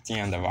at the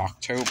end of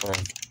October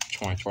of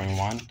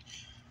 2021.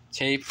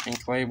 Tape,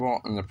 ink label,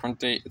 and the print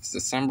date, it's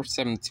December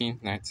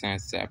 17th,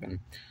 1997.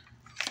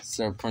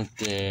 So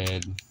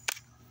printed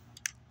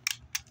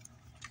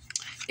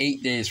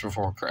 8 days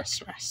before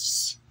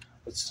Christmas.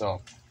 But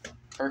still,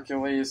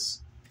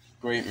 Hercules,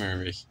 great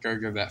movie. Go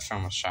give that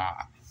film a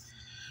shot.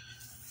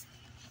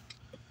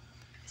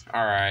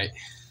 Alright.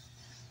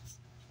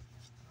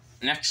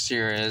 Next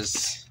here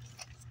is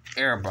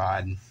Air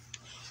Bud.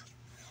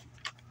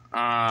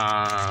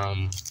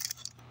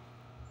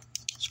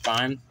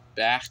 Spine,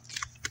 back.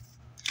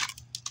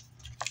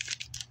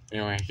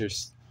 Anyway,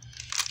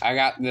 I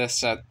got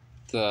this at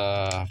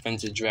the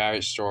Vintage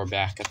Value store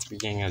back at the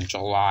beginning of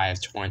July of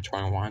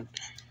 2021.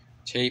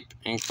 Tape,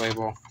 ink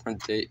label,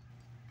 print date,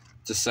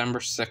 December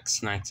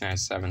 6th,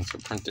 1997, so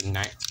printed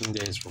 19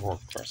 days before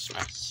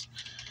Christmas.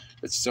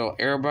 It's still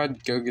Air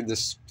Bud, go give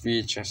this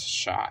VHS a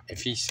shot.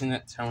 If you've seen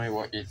it, tell me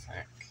what you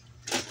think.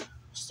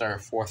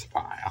 Start fourth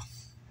pile.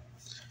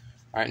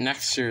 Alright,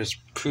 next here is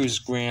Pooh's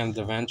Grand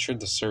Adventure,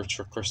 The Search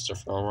for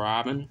Christopher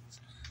Robin.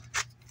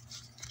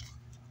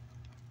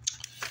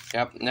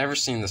 Yep, never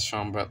seen this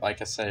film, but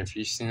like I said, if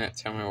you've seen it,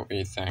 tell me what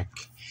you think.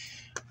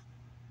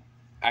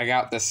 I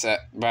got this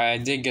back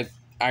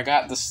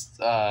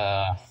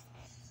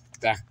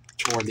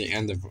toward the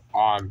end of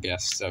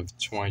August of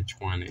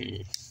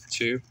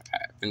 2022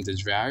 at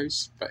Vintage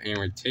Values. But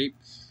anyway, tape,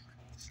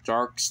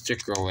 dark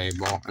sticker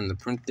label, and the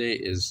print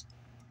date is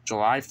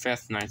July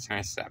 5th,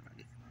 1997.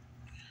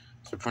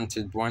 So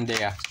printed 1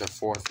 day after the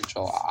 4th of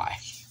July.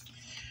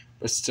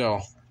 But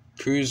still,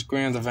 Pooh's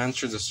Grand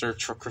Adventure, The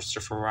Search for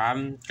Christopher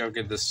Robin. Go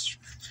give this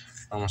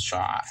film a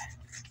shot.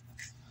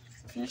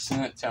 If you've seen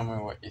it, tell me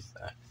what you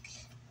think.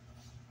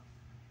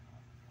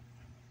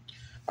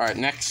 Alright,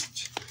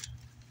 next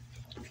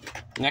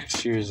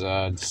here's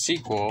the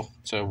sequel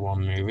to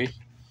one movie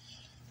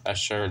I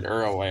showed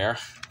earlier,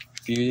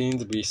 Beauty and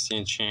the Beast, The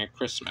Enchanted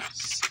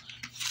Christmas.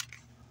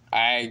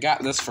 I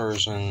got this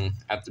version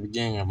at the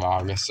beginning of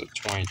August of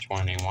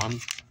 2021.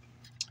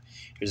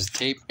 Here's a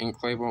tape,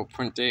 ink label,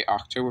 print date,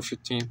 October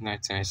 15th,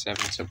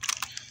 1997. So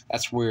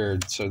that's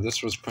weird. So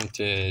this was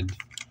printed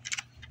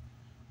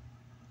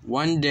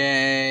 1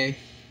 day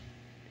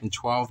and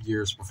 12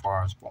 years before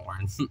I was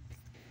born.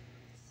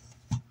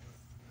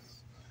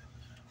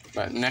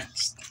 But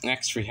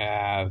next we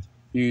have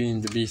Beauty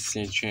and the Beast,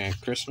 The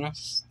Enchanted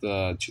Christmas,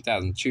 the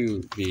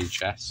 2002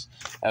 VHS.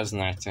 That was the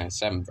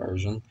 1997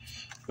 version.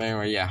 But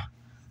anyway, yeah.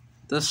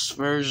 This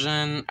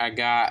version I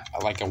got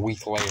like a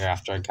week later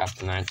after I got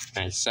the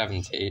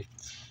 1997 tape.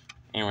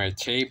 Anyway,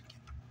 tape,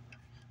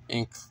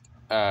 ink,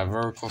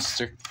 vertical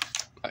stick,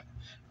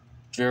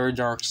 very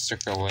dark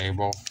sticker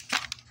label,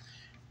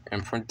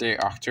 and print date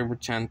October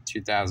 10th,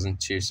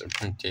 2002. So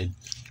printed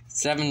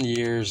 7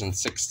 years and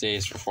 6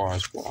 days before I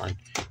was born.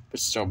 But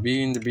still,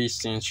 Beauty and the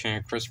Beast and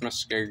Enchanted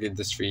Christmas, go give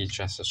this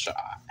VHS a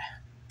shot.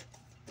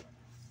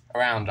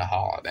 Around the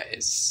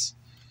holidays.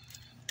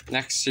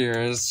 Next here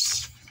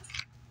is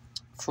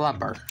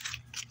Flubber.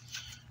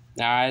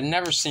 Now, I had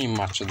never seen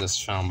much of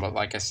this film, but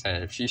like I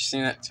said, if you've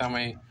seen it, tell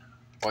me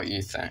what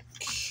you think.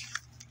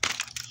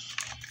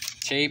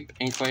 Tape,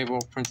 ink label,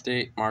 print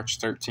date, March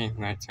 13th,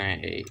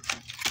 1998.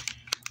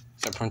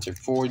 So printed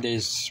 4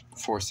 days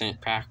before St.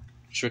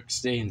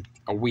 Patrick's Day and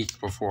a week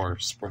before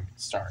spring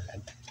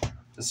started.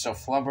 So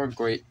Flubber,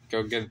 great.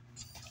 Go give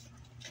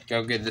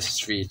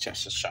this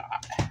VHS a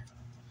shot.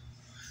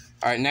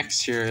 Alright,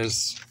 next here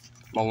is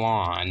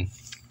Milan.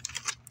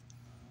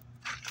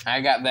 I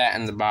got that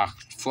in the box.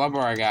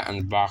 Flubber I got in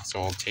the box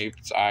of old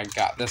tapes. I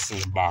got this in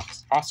the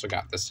box. Also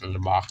got this in the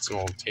box of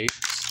old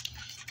tapes.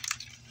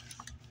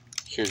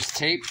 Here's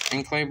tape,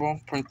 ink label,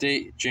 print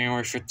date,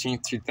 January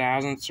 15th,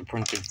 2000. So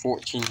printed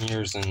 14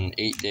 years and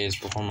 8 days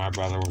before my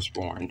brother was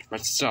born.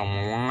 But still,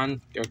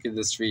 Milan, go give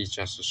this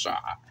VHS a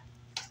shot.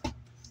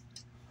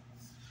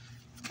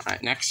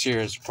 Alright, next here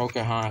is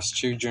Pocahontas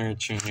 2, Journey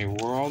to a New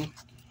World.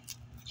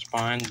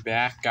 Spine,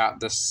 back,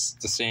 got this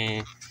the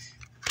same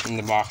in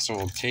the box of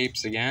old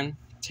tapes again.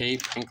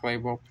 Tape, ink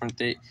label, print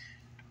date,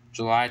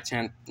 July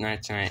 10th,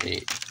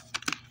 1998.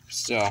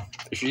 Still,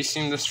 if you've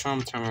seen this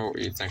film, tell me what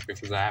you think,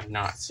 because I have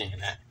not seen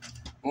it.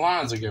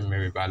 Mulan's a good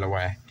movie, by the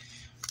way.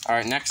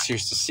 Alright, next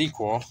here's the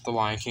sequel, The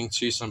Lion King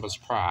 2, Simba's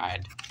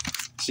Pride.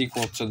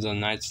 Sequel to the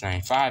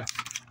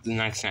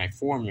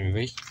 1994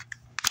 movie.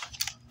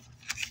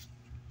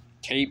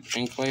 Tape,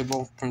 ink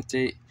label, print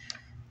date,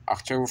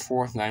 October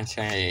 4th,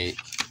 1998.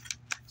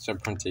 So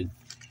printed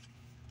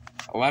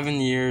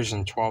 11 years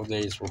and 12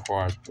 days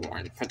before I was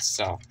born. But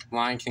still,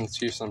 Lion King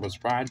 2, Simba's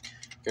Pride.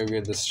 Go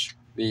give this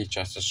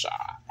VHS a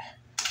shot.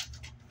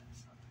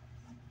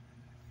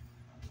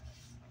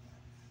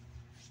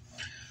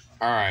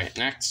 Alright,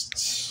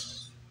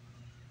 next.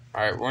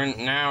 Alright, we're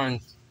now in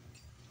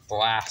the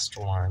last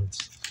ones.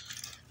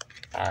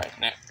 Alright,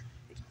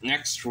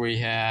 next we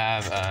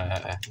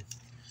have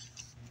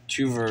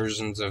two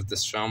versions of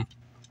this film.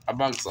 A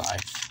Bug's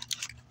Life.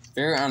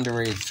 Very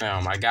underrated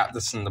film. I got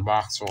this in the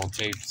box full of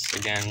tapes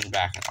again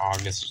back in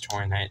August of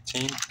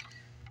 2019.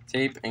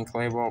 Tape, ink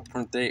label,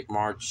 print date,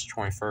 March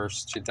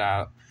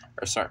 21st,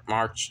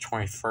 March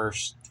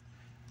 21st,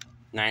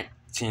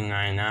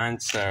 1999.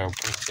 So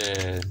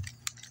printed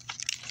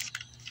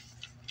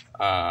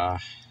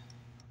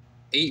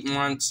 8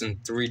 months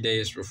and 3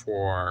 days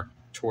before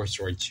Toy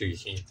Story 2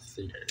 came to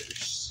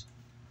theaters.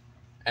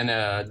 And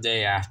a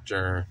day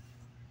after.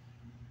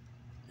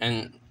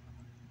 And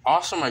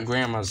also my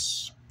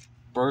grandma's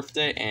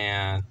birthday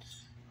and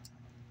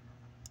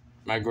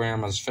my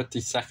grandma's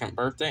 52nd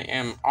birthday,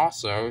 and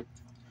also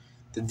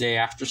the day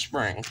after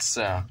spring.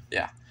 So,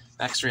 yeah.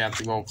 Next, we have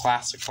the Gold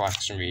Classic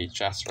Collection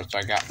VHS, which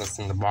I got this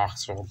in the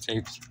box of old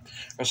tapes.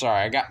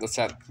 I got this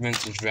at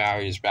Vintage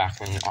Values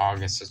back in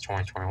August of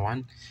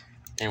 2021.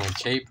 And with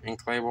tape,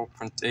 ink label,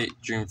 print date,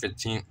 June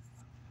 15th,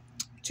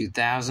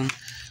 2000.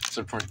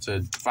 So,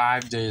 printed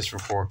 5 days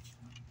before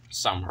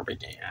summer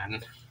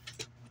began.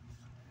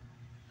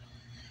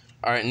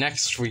 Alright,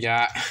 next we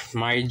got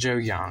Mighty Joe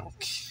Young.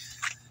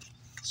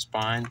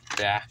 Spine,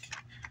 back.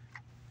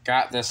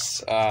 Got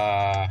this,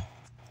 I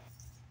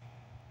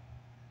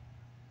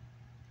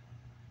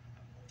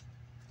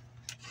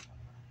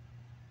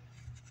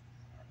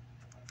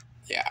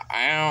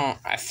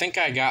think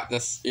I got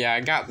this,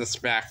 I got this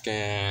back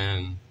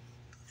in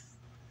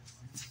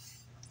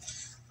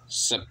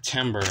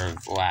September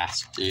of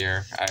last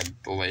year, I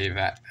believe,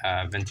 at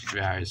Vintage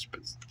Values, but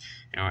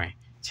anyway.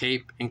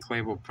 Tape, ink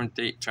label, print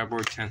date,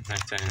 February 10th,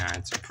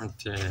 1999. So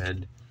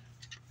printed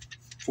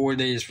 4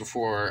 days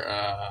before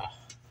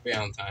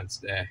Valentine's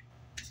Day.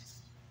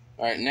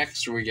 Alright,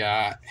 next we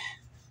got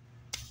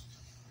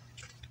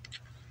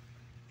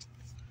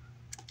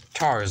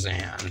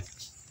Tarzan.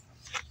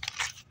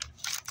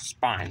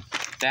 Spine.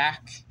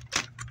 Back.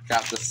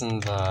 Got this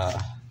in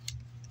the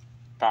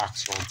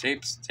box full of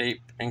tapes.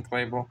 Tape, ink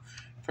label,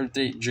 print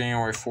date,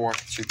 January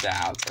 4th,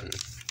 2000.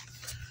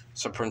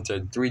 So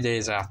printed 3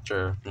 days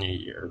after New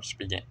Year's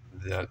began.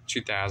 The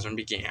 2000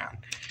 began.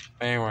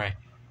 But anyway,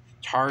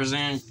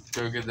 Tarzan,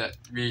 go give that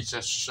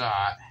VHS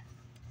shot.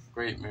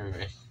 Great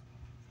movie.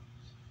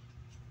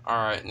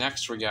 Alright,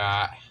 next we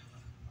got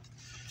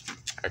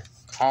a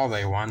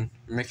holiday one.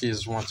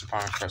 Mickey's Once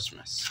Upon a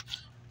Christmas.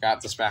 Got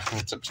this back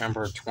in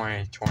September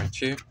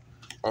 2022.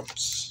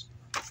 Whoops.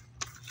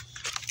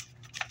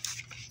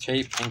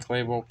 Tape, ink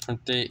label,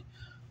 print date,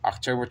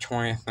 October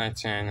 20th,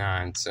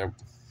 1999. So,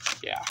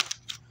 yeah.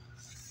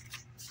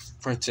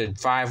 Printed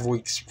 5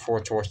 weeks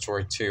before Toy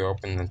Story 2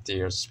 opened in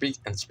theaters.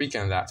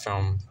 Speaking of that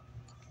film,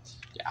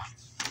 yeah.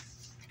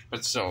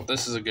 But still,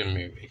 this is a good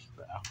movie,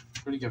 though.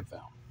 Pretty good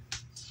film.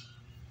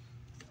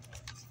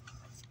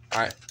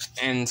 Alright,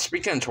 and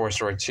speaking of Toy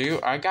Story 2,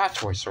 I got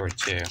Toy Story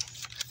 2.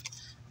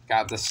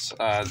 Got this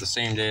the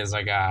same day as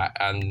I got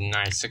a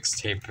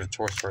 96 tape of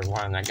Toy Story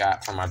 1 I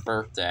got for my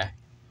birthday.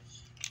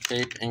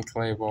 Tape, ink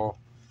label,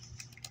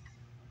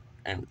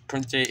 and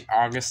print date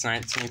August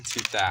 19th,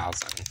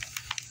 2000.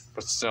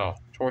 But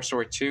still, Toy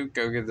Story 2,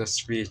 go give this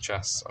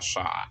VHS a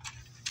shot.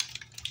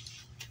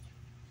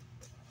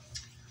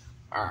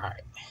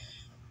 Alright.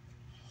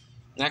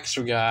 Next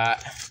we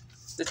got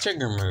the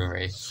Tigger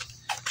movie.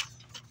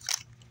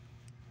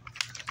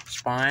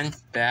 Spine,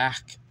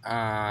 back,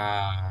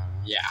 yeah.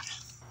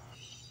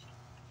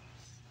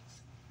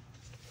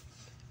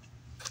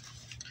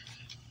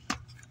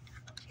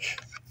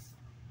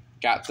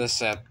 Got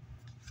this at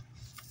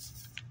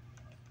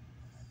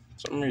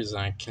some reason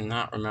I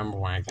cannot remember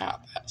when I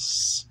got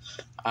this.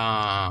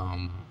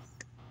 I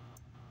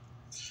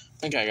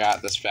think I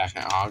got this back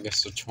in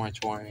August of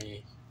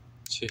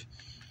 2022.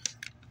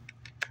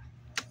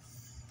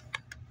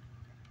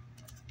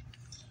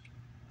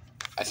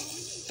 I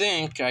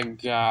think I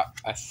got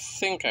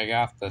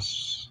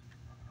this.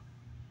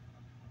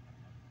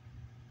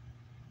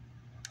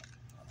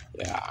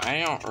 Yeah,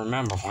 I don't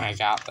remember when I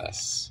got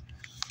this.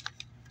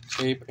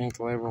 Tape, ink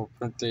label,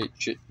 print date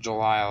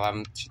July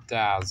 11th,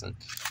 2000.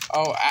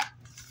 Oh,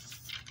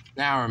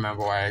 now I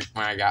remember when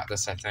I got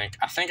this, I think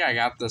I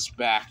got this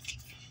back.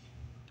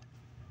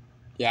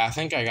 Yeah, I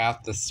think I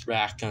got this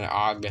back in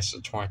August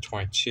of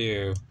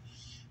 2022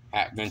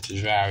 at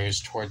Vintage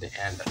Values toward the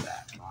end of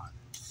that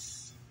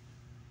month.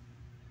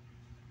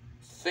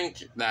 I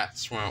think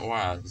that's when it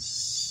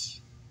was.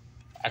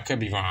 I could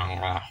be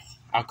wrong.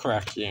 I'll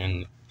correct you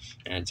in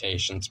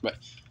annotations, but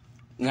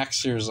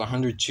next year's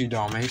 102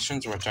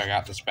 Dalmatians, which I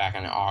got this back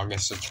in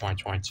August of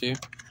 2022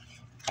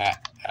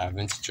 at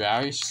Vintage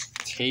Values.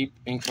 Tape,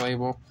 ink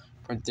label,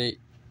 print date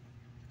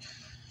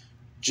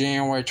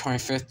January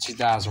 25th,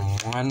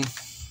 2001.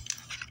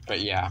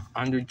 But yeah,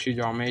 102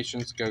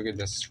 Dalmatians, go get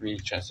this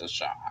VHS a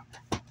shot.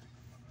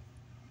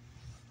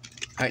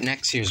 Alright,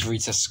 next year's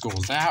Recess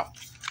School's Out.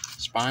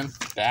 Spine,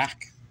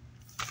 back.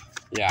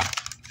 Yeah,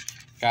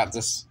 got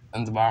this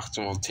in the box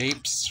of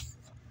tapes.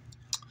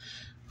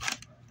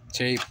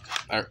 Tape,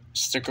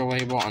 sticker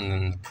label, and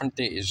then the print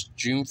date is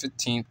June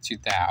 15th,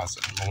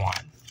 2001.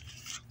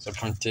 So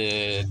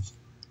printed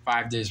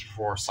 5 days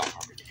before summer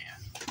began.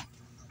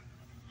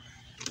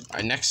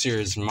 Alright, next year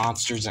is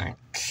Monsters, Inc.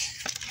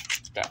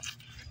 So,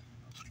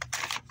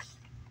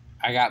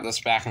 I got this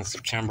back in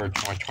September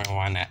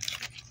 2021 at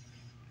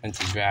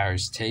Vintage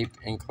Values. Tape,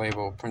 ink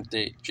label, print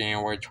date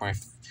June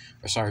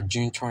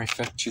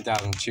 25th,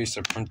 2002.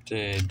 So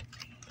printed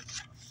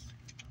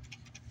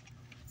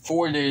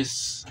 5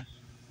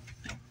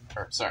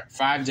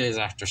 days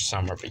after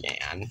summer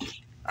began.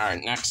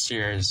 Alright, next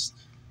year is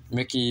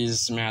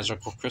Mickey's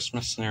Magical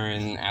Christmas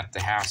Scenario at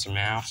the House of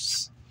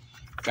Mouse.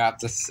 Got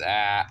this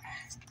at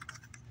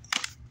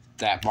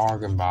that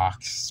bargain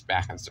box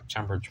back in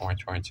September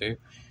 2022.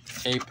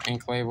 Tape,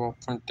 ink label,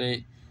 print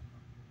date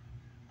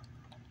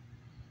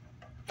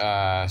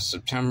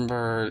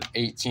September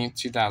 18th,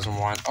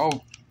 2001.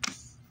 Oh,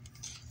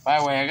 by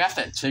the way, I got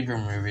that Tigger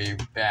movie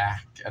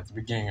back at the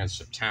beginning of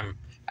September,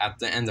 at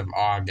the end of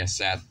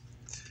August at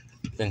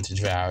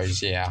Vintage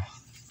Values, yeah.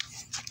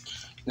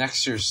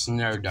 Next year's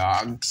Snow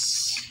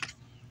Dogs.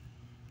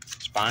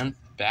 Spine,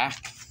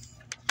 back.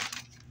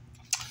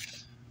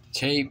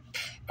 Tape,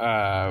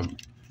 blue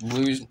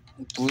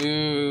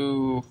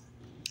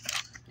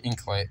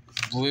ink light,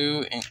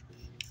 blue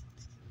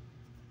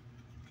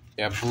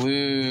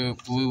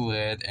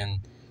lid, and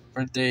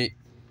print date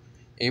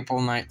April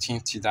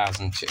 19th,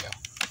 2002.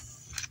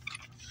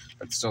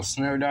 But still,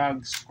 Snow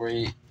Dogs,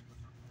 great.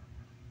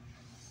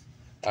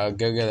 Go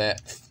get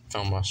that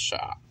film a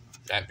shot.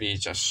 That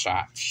VHS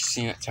shot. If you've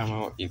seen it, tell me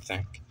what you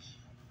think.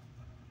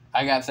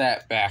 I got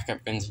that back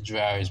at Vintage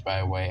Values, by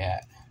the way,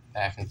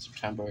 back in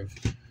September of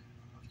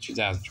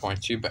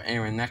 2022. But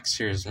anyway, next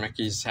year is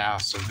Mickey's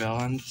House of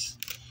Villains.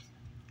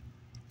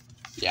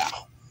 Yeah.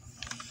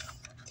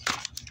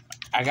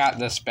 I got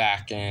this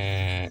back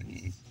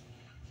in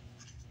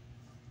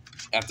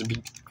at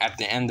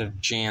the end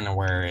of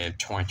January of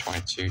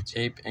 2022.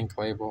 Tape, ink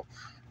label,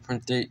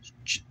 print date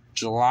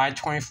July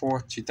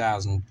 24th,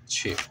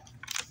 2002.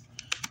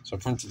 So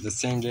printed the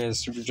same day as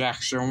Super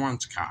Jack Show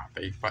 1's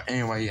copy. But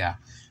anyway, yeah.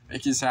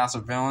 Mickey's House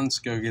of Villains,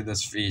 go give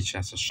this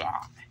VHS a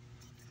shot.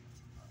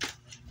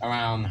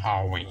 Around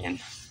Halloween.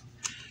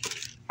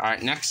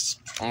 Alright, next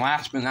and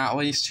last but not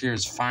least,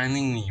 here's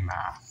Finding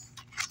Nemo.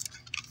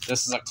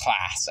 This is a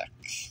classic.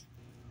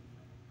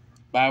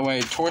 By the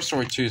way, Toy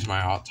Story 2 is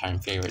my all-time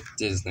favorite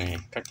Disney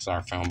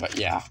Pixar film, but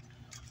yeah.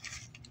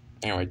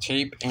 Anyway,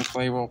 tape, ink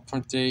label,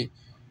 print date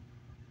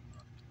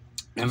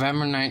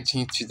November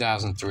 19th,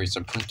 2003,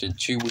 so printed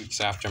 2 weeks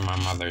after my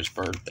mother's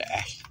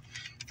birthday.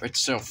 But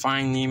still,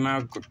 Find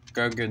Nemo,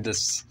 go give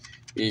this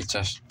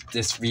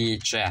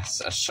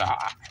VHS a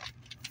shot.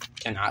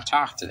 Cannot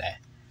talk today.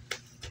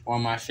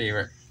 One of my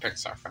favorite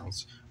Pixar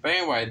films. But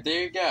anyway,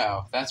 there you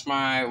go. That's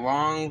my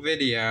long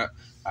video,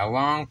 my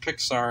long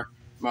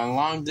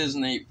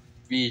Disney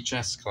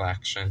VHS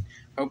collection.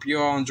 Hope you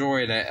all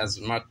enjoyed it as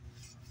much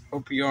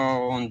hope you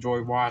all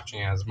enjoy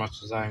watching it as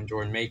much as I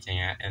enjoyed making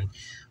it. And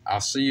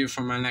I'll see you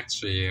for my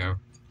next video,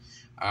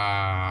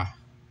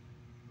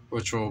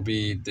 which will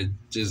be the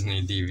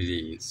Disney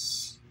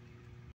DVDs.